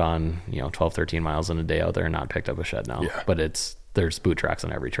 I've put on, 12, 13 miles in a day out there and not picked up a shed now, but there's boot tracks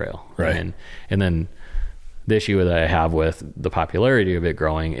on every trail. Right. And then the issue that I have with the popularity of it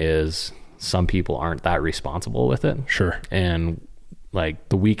growing is some people aren't that responsible with it. Sure. And like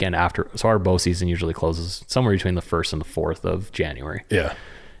the weekend after, so our bow season usually closes somewhere between the 1st and the 4th of January. Yeah.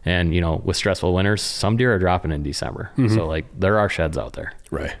 And, with stressful winters, some deer are dropping in December. So like there are sheds out there.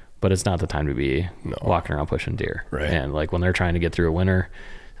 Right. But it's not the time to be walking around pushing deer. Right. And like when they're trying to get through a winter,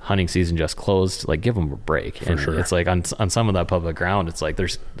 hunting season just closed, like give them a break. For sure. It's like on some of that public ground, it's like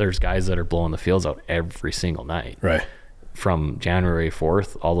there's guys that are blowing the fields out every single night. Right. From January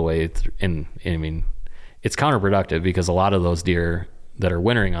 4th all the way through. And it's counterproductive, because a lot of those deer that are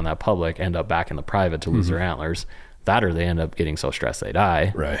wintering on that public end up back in the private to lose their antlers. That, or they end up getting so stressed they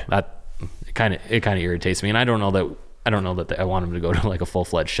die. Right. It kind of irritates me, and I don't know that I want them to go to like a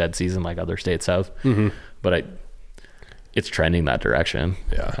full-fledged shed season like other states have. But it's trending that direction.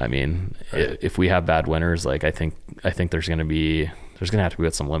 Yeah. If we have bad winters, like I think there's going to have to be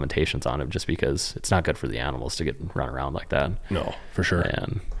some limitations on it, just because it's not good for the animals to get run around like that. No, for sure.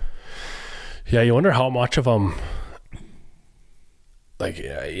 And yeah, you wonder how much of them, like,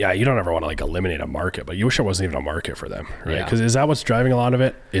 you don't ever want to like eliminate a market, but you wish there wasn't even a market for them, right? Yeah. Because is that what's driving a lot of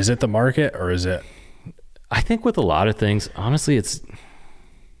it? Is it the market, or is it? I think with a lot of things, honestly, it's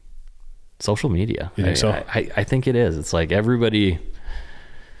social media. You think so? I think it is. It's like everybody,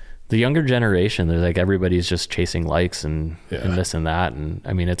 the younger generation, they're like, everybody's just chasing likes and this and that. And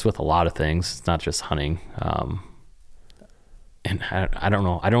it's with a lot of things. It's not just hunting. And I don't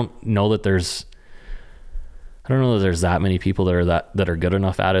know. I don't know that there's that many people that are good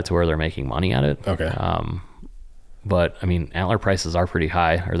enough at it to where they're making money at it. Okay. But antler prices are pretty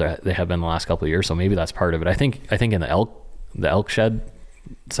high, or they have been the last couple of years. So maybe that's part of it. I think in the elk shed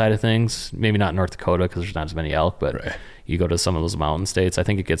side of things, maybe not North Dakota, because there's not as many elk, but you go to some of those mountain states, I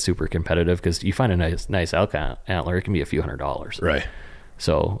think it gets super competitive, because you find a nice elk antler, it can be a few $100s. Right.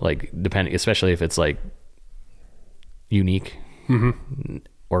 So like depending, especially if it's like unique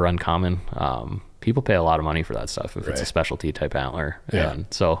or uncommon, people pay a lot of money for that stuff if it's a specialty type antler. Yeah. And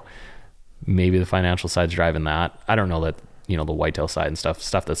so maybe the financial side's driving that. I don't know that, the whitetail side and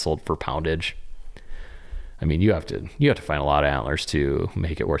stuff that's sold for poundage. You have to find a lot of antlers to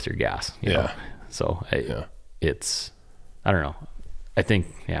make it worth your gas. You know? So it's, I don't know. I think,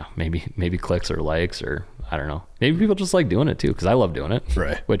 maybe clicks or likes, or I don't know. Maybe people just like doing it too, because I love doing it.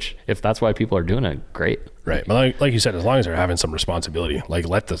 Right. Which, if that's why people are doing it, great. Right. But like you said, as long as they're having some responsibility, like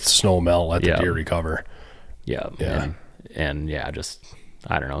let the snow melt, let the deer recover. Yeah. Yeah. And just,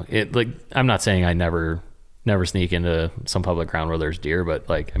 I don't know. It, like, I'm not saying I never sneak into some public ground where there's deer, but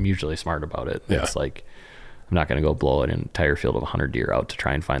like I'm usually smart about it. Yeah. It's like, I'm not going to go blow an entire field of 100 deer out to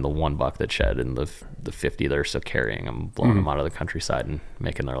try and find the one buck that shed, and the 50 they're still carrying. I'm blowing them out of the countryside and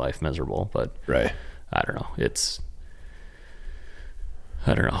making their life miserable. But right. I don't know. It's,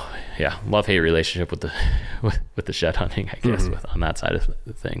 I don't know. Yeah. Love-hate relationship with the shed hunting, I guess, on that side of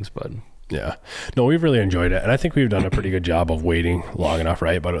things, but yeah, no, we've really enjoyed it. And I think we've done a pretty good job of waiting long enough.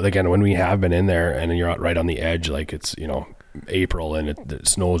 Right. But again, when we have been in there and you're out right on the edge, like it's, April and the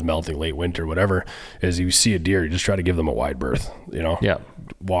snow is melting, late winter, whatever, is you see a deer, you just try to give them a wide berth, yeah,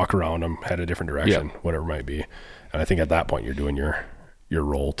 walk around them, head a different direction, whatever it might be. And I think at that point you're doing your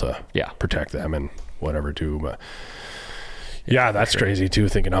role to protect them and whatever too. But yeah, that's crazy too,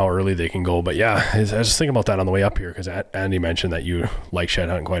 thinking how early they can go. But yeah, I was just thinking about that on the way up here, because Andy mentioned that you like shed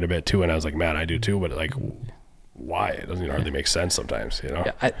hunting quite a bit too. And I was like, man, I do too. But like, why? It doesn't hardly make sense sometimes,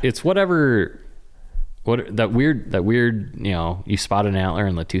 Yeah, it's whatever. That weird, you spot an antler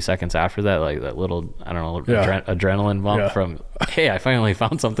and 2 seconds after that, like that little, I don't know, adrenaline bump from, hey, I finally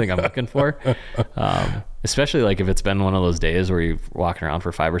found something I'm looking for. Especially like if it's been one of those days where you're walking around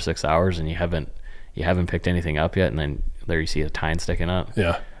for 5 or 6 hours and you haven't picked anything up yet, and then there you see a tine sticking up.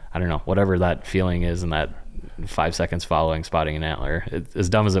 Yeah. I don't know, whatever that feeling is in that 5 seconds following spotting an antler, as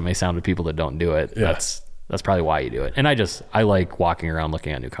dumb as it may sound to people that don't do it, that's probably why you do it. And I like walking around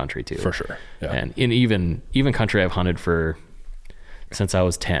looking at new country too. For sure. Yeah. And in even country I've hunted for since I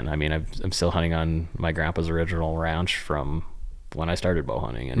was 10. I mean, I'm still hunting on my grandpa's original ranch from when I started bow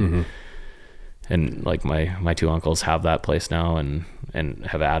hunting, and and like my two uncles have that place now and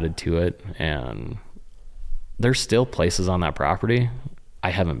have added to it, and there's still places on that property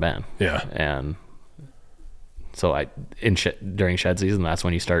I haven't been. Yeah. And so during shed season, that's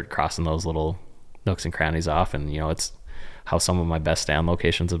when you start crossing those little nooks and crannies off, and it's how some of my best stand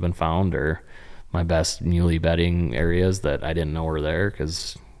locations have been found, or my best muley bedding areas that I didn't know were there,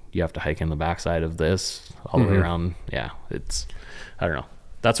 because you have to hike in the backside of this all the way around. Yeah, I don't know.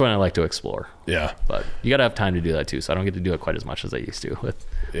 That's when I like to explore. Yeah, but you got to have time to do that too. So I don't get to do it quite as much as I used to with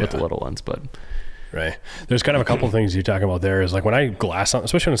the little ones, but. Right. There's kind of a couple of things you're talking about there, is like when I glass up,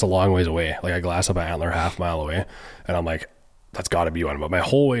 especially when it's a long ways away, like I glass up an antler half mile away, and I'm like, that's got to be one. But my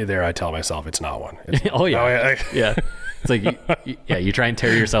whole way there, I tell myself it's not one. Oh yeah. Yeah. It's like, you try and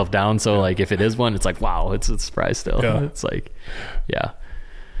tear yourself down. So like, if it is one, it's like, wow, it's a surprise still. Yeah. It's like, yeah.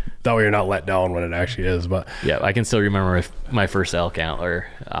 That way you're not let down when it actually is. But yeah, I can still remember my first elk antler.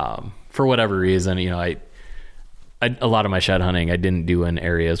 For whatever reason, a lot of my shed hunting, I didn't do in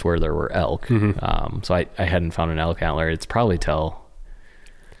areas where there were elk. So I hadn't found an elk antler. It's probably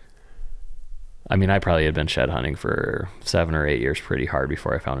I probably had been shed hunting for 7 or 8 years pretty hard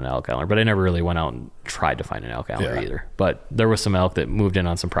before I found an elk antler, but I never really went out and tried to find an elk antler either. But there was some elk that moved in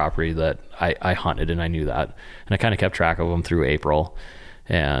on some property that I hunted, and I knew that. And I kind of kept track of them through April.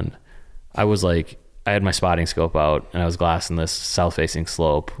 And I was like, I had my spotting scope out, and I was glassing this south-facing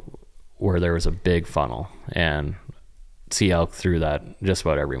slope where there was a big funnel, and see elk through that just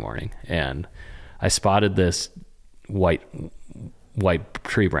about every morning. And I spotted this white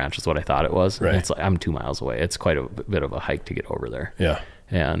tree branch is what I thought it was. Right. And it's like, I'm 2 miles away. It's quite a bit of a hike to get over there. Yeah.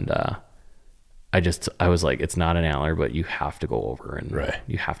 And I was like, it's not an antler, but you have to go over and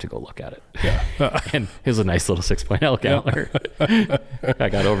you have to go look at it. Yeah. And it was a nice little 6-point elk antler. I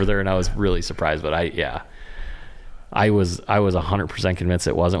got over there and I was really surprised, but I was 100% convinced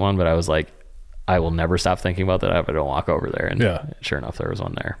it wasn't one, but I was like, I will never stop thinking about that if I don't walk over there. And sure enough, there was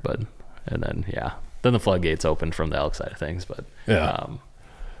one there. And then the floodgates opened from the elk side of things, but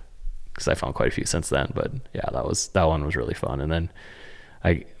because I found quite a few since then. But yeah, that one was really fun. And then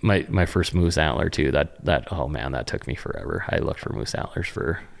my first moose antler too. Oh man, that took me forever. I looked for moose antlers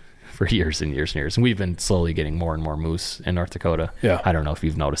for years and years and years, and we've been slowly getting more and more moose in North Dakota. Yeah, I don't know if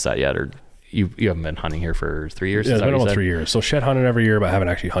you've noticed that yet, or you haven't been hunting here for 3 years. Yeah, it's been about 3 years. So shed hunted every year, but I haven't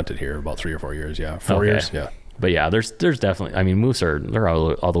actually hunted here about 3 or 4 years. Yeah, 4 years. Yeah. But yeah, there's definitely, moose they're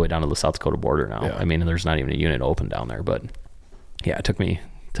all the way down to the South Dakota border now. Yeah. And there's not even a unit open down there, but yeah, it took me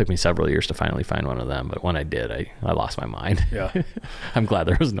several years to finally find one of them. But when I did, I lost my mind. Yeah. I'm glad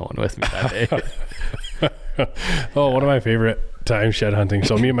there was no one with me that day. One of my favorite times shed hunting.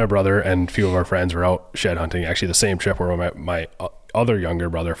 So me and my brother and a few of our friends were out shed hunting, actually the same trip where my other younger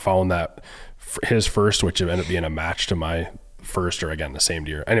brother found that his first, which ended up being a match to my first, or again the same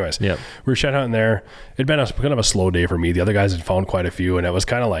deer. Anyways, we were shed hunting there. It'd been kind of a slow day for me. The other guys had found quite a few, and it was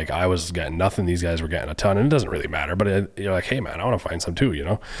kind of like I was getting nothing, these guys were getting a ton, and it doesn't really matter, but you're like, hey man, I want to find some too,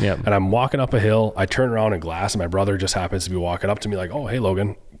 And I'm walking up a hill, I turn around and glass, and my brother just happens to be walking up to me like, oh hey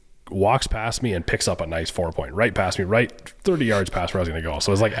Logan, walks past me and picks up a nice 4-point right past me, right 30 yards past where I was going to go.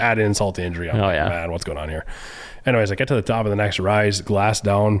 So it's like add insult to injury. I'm like, man, what's going on here? Anyways, I get to the top of the next rise, glass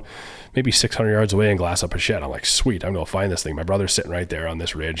down maybe 600 yards away and glass up a shed. I'm like, sweet, I'm going to find this thing. My brother's sitting right there on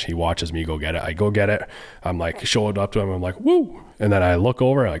this ridge. He watches me go get it. I go get it. I'm like, show it up to him. I'm like, woo. And then I look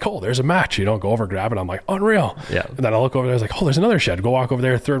over, like, oh, there's a match. Go over, grab it. I'm like, unreal. Yeah. And then I look over there, I was like, oh, there's another shed. Go walk over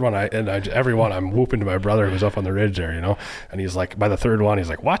there. Third one. Every one, I'm whooping to my brother who's up on the ridge there, And he's like, by the third one, he's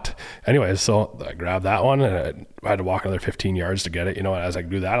like, what? Anyways, so I grabbed that one, and I had to walk another 15 yards to get it, And as I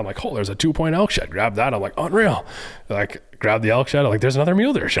do that, I'm like, oh, there's a 2-point elk shed. Grab that. I'm like, unreal. Like, grab the elk shed. I'm like, there's another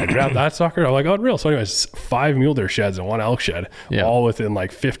mule deer shed. Grab that sucker. I'm like, unreal. So anyways, 5 mule deer sheds and 1 elk shed, all within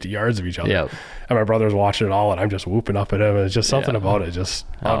like 50 yards of each other. Yep. And my brother's watching it all, and I'm just whooping up at him. And it's just something about it, just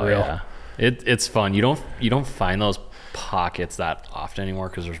unreal. Yeah. It's fun. You don't find those pockets that often anymore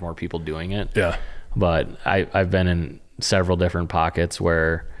because there's more people doing it. Yeah. But I've been in several different pockets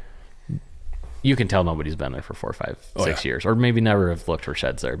where you can tell nobody's been there for 4, 5, 6 years, or maybe never have looked for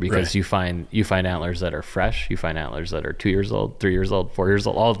sheds there, because you find antlers that are fresh. You find antlers that are 2 years old, 3 years old, 4 years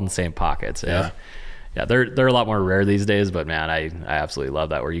old, all in the same pockets. And they're a lot more rare these days, but man, I absolutely love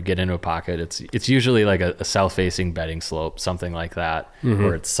that, where you get into a pocket. It's usually like a south-facing bedding slope, something like that,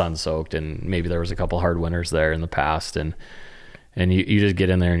 where it's sun-soaked, and maybe there was a couple hard winters there in the past, and you just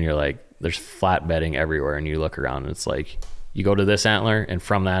get in there and you're like, there's flat bedding everywhere, and you look around and it's like, you go to this antler, and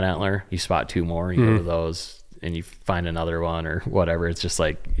from that antler you spot 2 more, you go to those, and you find another one or whatever. It's just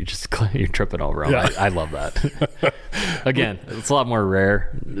like you're tripping over them. I love that. Again, it's a lot more rare.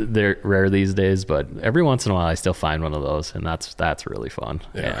 They're rare these days, but every once in a while I still find one of those, and that's really fun.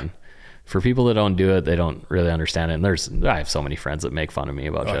 And for people that don't do it, they don't really understand it. And I have so many friends that make fun of me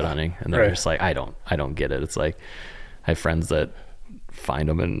about shed hunting, and they're just like, I don't get it. It's like, I have friends that find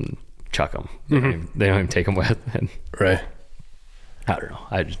them and chuck them. They don't even take them with. And I don't know.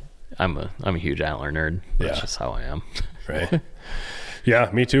 I'm a huge antler nerd. That's just how I am.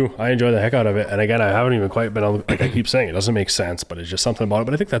 Yeah, me too. I enjoy the heck out of it. And again, I haven't even quite been like I keep saying, it doesn't make sense, but it's just something about it.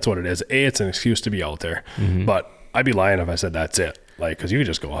 But I think that's what it is. It's an excuse to be out there. But I'd be lying if I said that's it. Like, because you can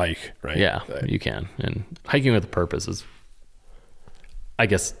just go hike, right? Yeah, you can. And hiking with a purpose is, I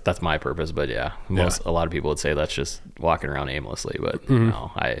guess that's my purpose. But a lot of people would say that's just walking around aimlessly. But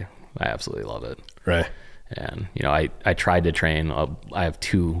no, I absolutely love it. Right. And, I tried to train. I have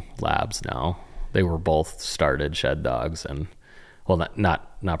 2 labs now. They were both started shed dogs, and, well,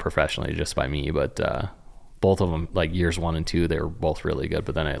 not professionally, just by me, but both of them, like years 1 and 2, they were both really good,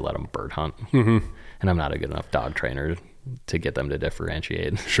 but then I let them bird hunt. And I'm not a good enough dog trainer to get them to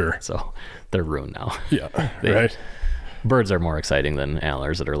differentiate. Sure. So they're ruined now. Yeah. Birds are more exciting than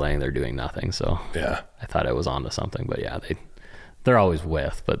antlers that are laying there doing nothing. So I thought I was onto something, but they're always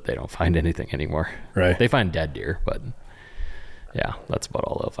with, but they don't find anything anymore. Right. They find dead deer, but that's about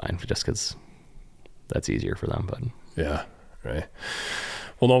all they'll find, just because that's easier for them. But right.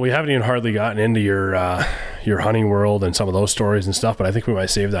 Well, no, we haven't even hardly gotten into your hunting world and some of those stories and stuff, but I think we might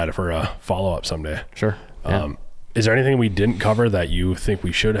save that for a follow-up someday. Sure. Is there anything we didn't cover that you think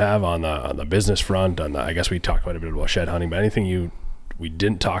we should have on the business front? I guess we talked quite a bit about shed hunting, but anything we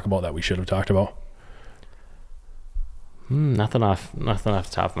didn't talk about that we should have talked about? Nothing off the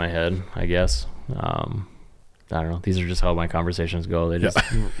top of my head, I guess. I don't know. These are just how my conversations go. They just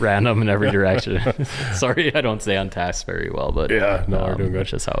random in every direction. Sorry, I don't stay on task very well, but we're doing good.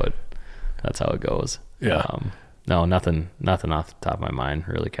 That's just that's how it goes. Yeah. No, nothing off the top of my mind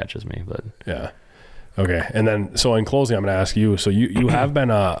really catches me, but Okay. And then, so in closing, I'm going to ask you, so you have been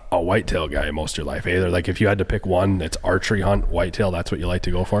a whitetail guy most of your life, either like if you had to pick one, it's archery hunt, whitetail, that's what you like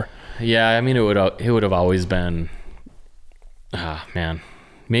to go for? Yeah. I mean, it would have always been,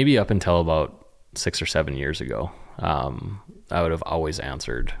 maybe up until about 6 or 7 years ago, I would have always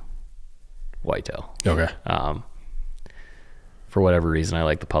answered whitetail. Okay. For whatever reason, I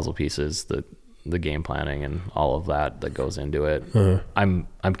like the puzzle pieces, the game planning and all of that goes into it.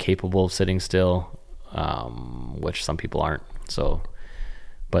 I'm capable of sitting still, which some people aren't. So,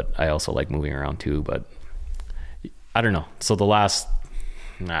 but I also like moving around too, but I don't know. So the last,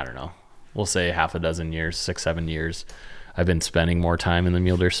 we'll say half a dozen years, 6, 7 years, I've been spending more time in the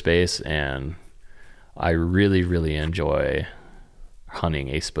mule deer space, and I really, really enjoy hunting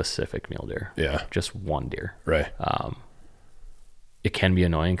a specific mule deer. Yeah. Just one deer. Right. It can be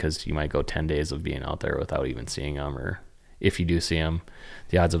annoying because you might go 10 days of being out there without even seeing them, or if you do see them,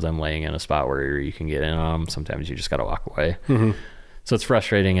 the odds of them laying in a spot where you can get in on them, sometimes you just got to walk away. So it's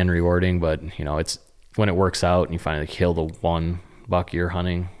frustrating and rewarding, but it's when it works out and you finally kill the one buck you're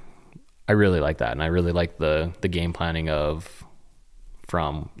hunting, I really like that. And I really like the game planning of,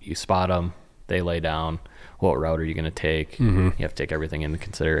 from you spot them, they lay down, what route are you going to take? You have to take everything into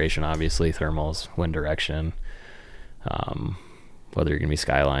consideration, obviously, thermals, wind direction, whether you're going to be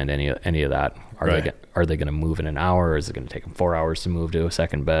skylined, any of that. Are they going to move in an hour, or is it going to take them 4 hours to move to a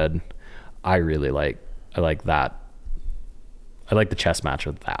second bed? I like that. I like the chess match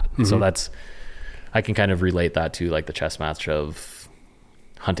with that. So I can kind of relate that to like the chess match of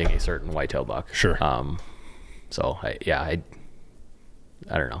hunting a certain whitetail buck. Sure. So I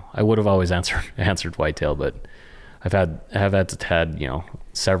don't know. I would have always answered whitetail, but I have had, you know,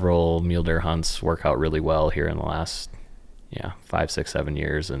 several mule deer hunts work out really well here in the last 5, 6, 7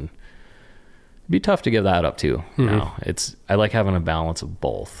 years, and it'd be tough to give that up too. Now I like having a balance of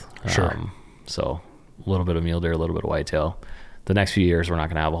both. Sure. So a little bit of mule deer, a little bit of whitetail. The next few years we're not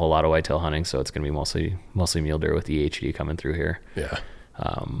going to have a whole lot of whitetail hunting, so it's going to be mostly mule deer with the EHD coming through here. Yeah.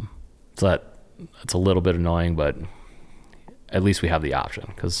 So that's a little bit annoying, but at least we have the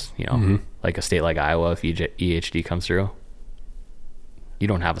option, because, you know, like a state like Iowa, if EHD comes through, you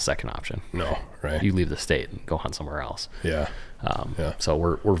don't have a second option. No, right. You leave the state and go hunt somewhere else. Yeah. So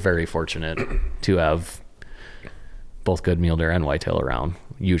we're very fortunate to have both good mule deer and whitetail around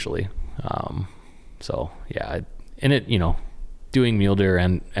usually. So yeah, and it, you know, doing mule deer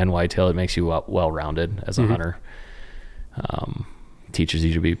and whitetail, it makes you well-rounded as a hunter. Teaches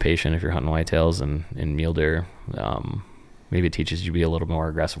you to be patient if you're hunting whitetails, and mule deer, maybe it teaches you to be a little more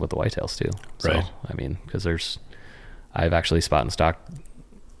aggressive with the whitetails too. So, right. I mean, because I've actually spot and stalked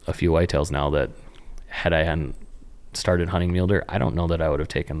a few whitetails now that, had I hadn't started hunting mule deer, I don't know that I would have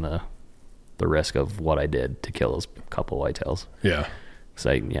taken the risk of what I did to kill those couple whitetails. Yeah. Cause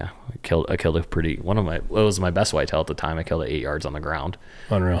I killed a pretty, it was my best whitetail at the time. I killed it 8 yards on the ground.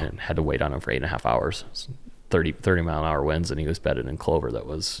 Unreal. And had to wait on him for 8.5 hours. 30 mile an hour winds, and he was bedded in clover that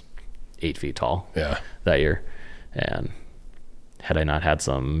was 8 feet tall. Yeah. That year. And had I not had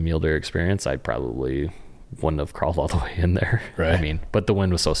some mule deer experience, I probably wouldn't have crawled all the way in there. Right. I mean, but the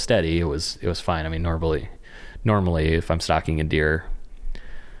wind was so steady, it was fine. I mean, normally if I'm stalking a deer,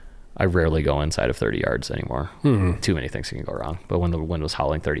 I rarely go inside of 30 yards anymore. Too many things can go wrong. But when the wind was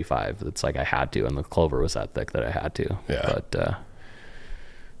howling 35, it's like I had to, and the clover was that thick that I had to. Yeah. But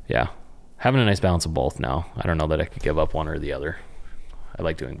yeah, having a nice balance of both now. I don't know that I could give up one or the other. I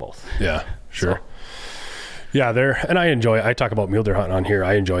like doing both. Yeah, sure. So. Yeah, and I talk about mule deer hunting on here.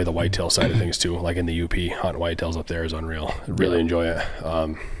 I enjoy the whitetail side of things too. Like in the UP, hunting whitetails up there is unreal. I really enjoy it.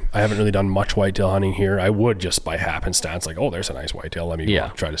 I haven't really done much whitetail hunting here. I would just by happenstance, like, oh, there's a nice whitetail. Let me go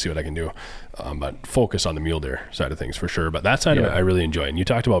try to see what I can do. But focus on the mule deer side of things for sure. But that side of it, I really enjoy. And you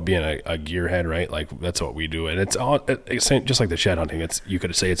talked about being a gearhead, right? Like that's what we do. And it's just like the shed hunting. You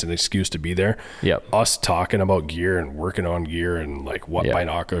could say it's an excuse to be there. Yep. Us talking about gear and working on gear and like what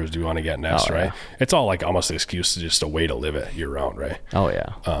binoculars do you want to get next, right? Yeah. It's all like almost an excuse to just a way to live it year round, right? Oh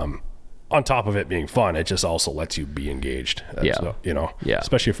yeah. On top of it being fun, it just also lets you be engaged.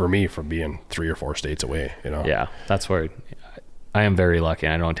 Especially for me, from being 3 or 4 states away, Yeah, that's where I am very lucky,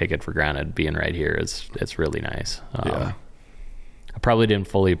 and I don't take it for granted. Being right here it's really nice. I probably didn't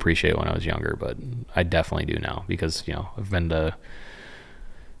fully appreciate it when I was younger, but I definitely do now, because I've been to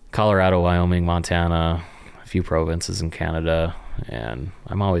Colorado, Wyoming, Montana, a few provinces in Canada, and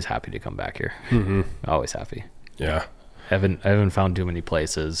I'm always happy to come back here. Always happy. Yeah. I haven't found too many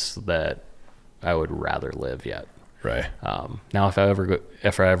places that I would rather live yet. Right. Now, if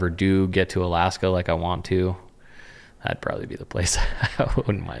I ever do get to Alaska like I want to, that'd probably be the place I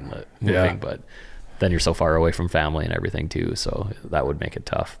wouldn't mind moving. Yeah. But then you're so far away from family and everything too, so that would make it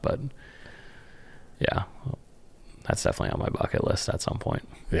tough. But yeah, that's definitely on my bucket list at some point.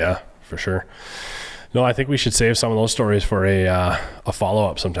 Yeah, for sure. No, I think we should save some of those stories for a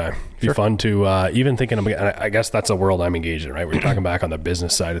follow-up sometime. It'd be fun to even thinking of, I guess that's a world I'm engaged in, right? We're talking back on the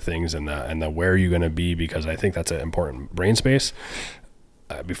business side of things and the where are you going to be, because I think that's an important brain space.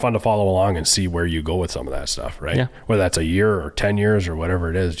 It'd be fun to follow along and see where you go with some of that stuff, right? Yeah. Whether that's a year or 10 years or whatever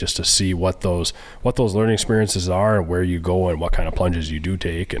it is, just to see what those learning experiences are and where you go and what kind of plunges you do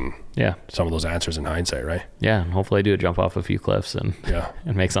take, and some of those answers in hindsight, right? Yeah, and hopefully I do jump off a few cliffs and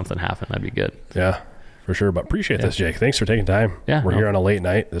make something happen. That'd be good. Yeah. For sure. But appreciate this, Jake. Thanks for taking time. Yeah. We're here on a late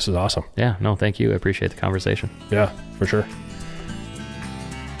night. This is awesome. Yeah. No, thank you. I appreciate the conversation. Yeah, for sure.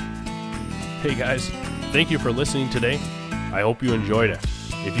 Hey guys, thank you for listening today. I hope you enjoyed it.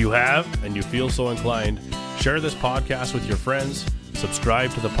 If you have and you feel so inclined, share this podcast with your friends,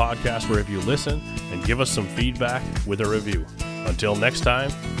 subscribe to the podcast wherever you listen, and give us some feedback with a review. Until next time,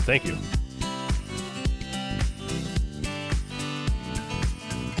 thank you.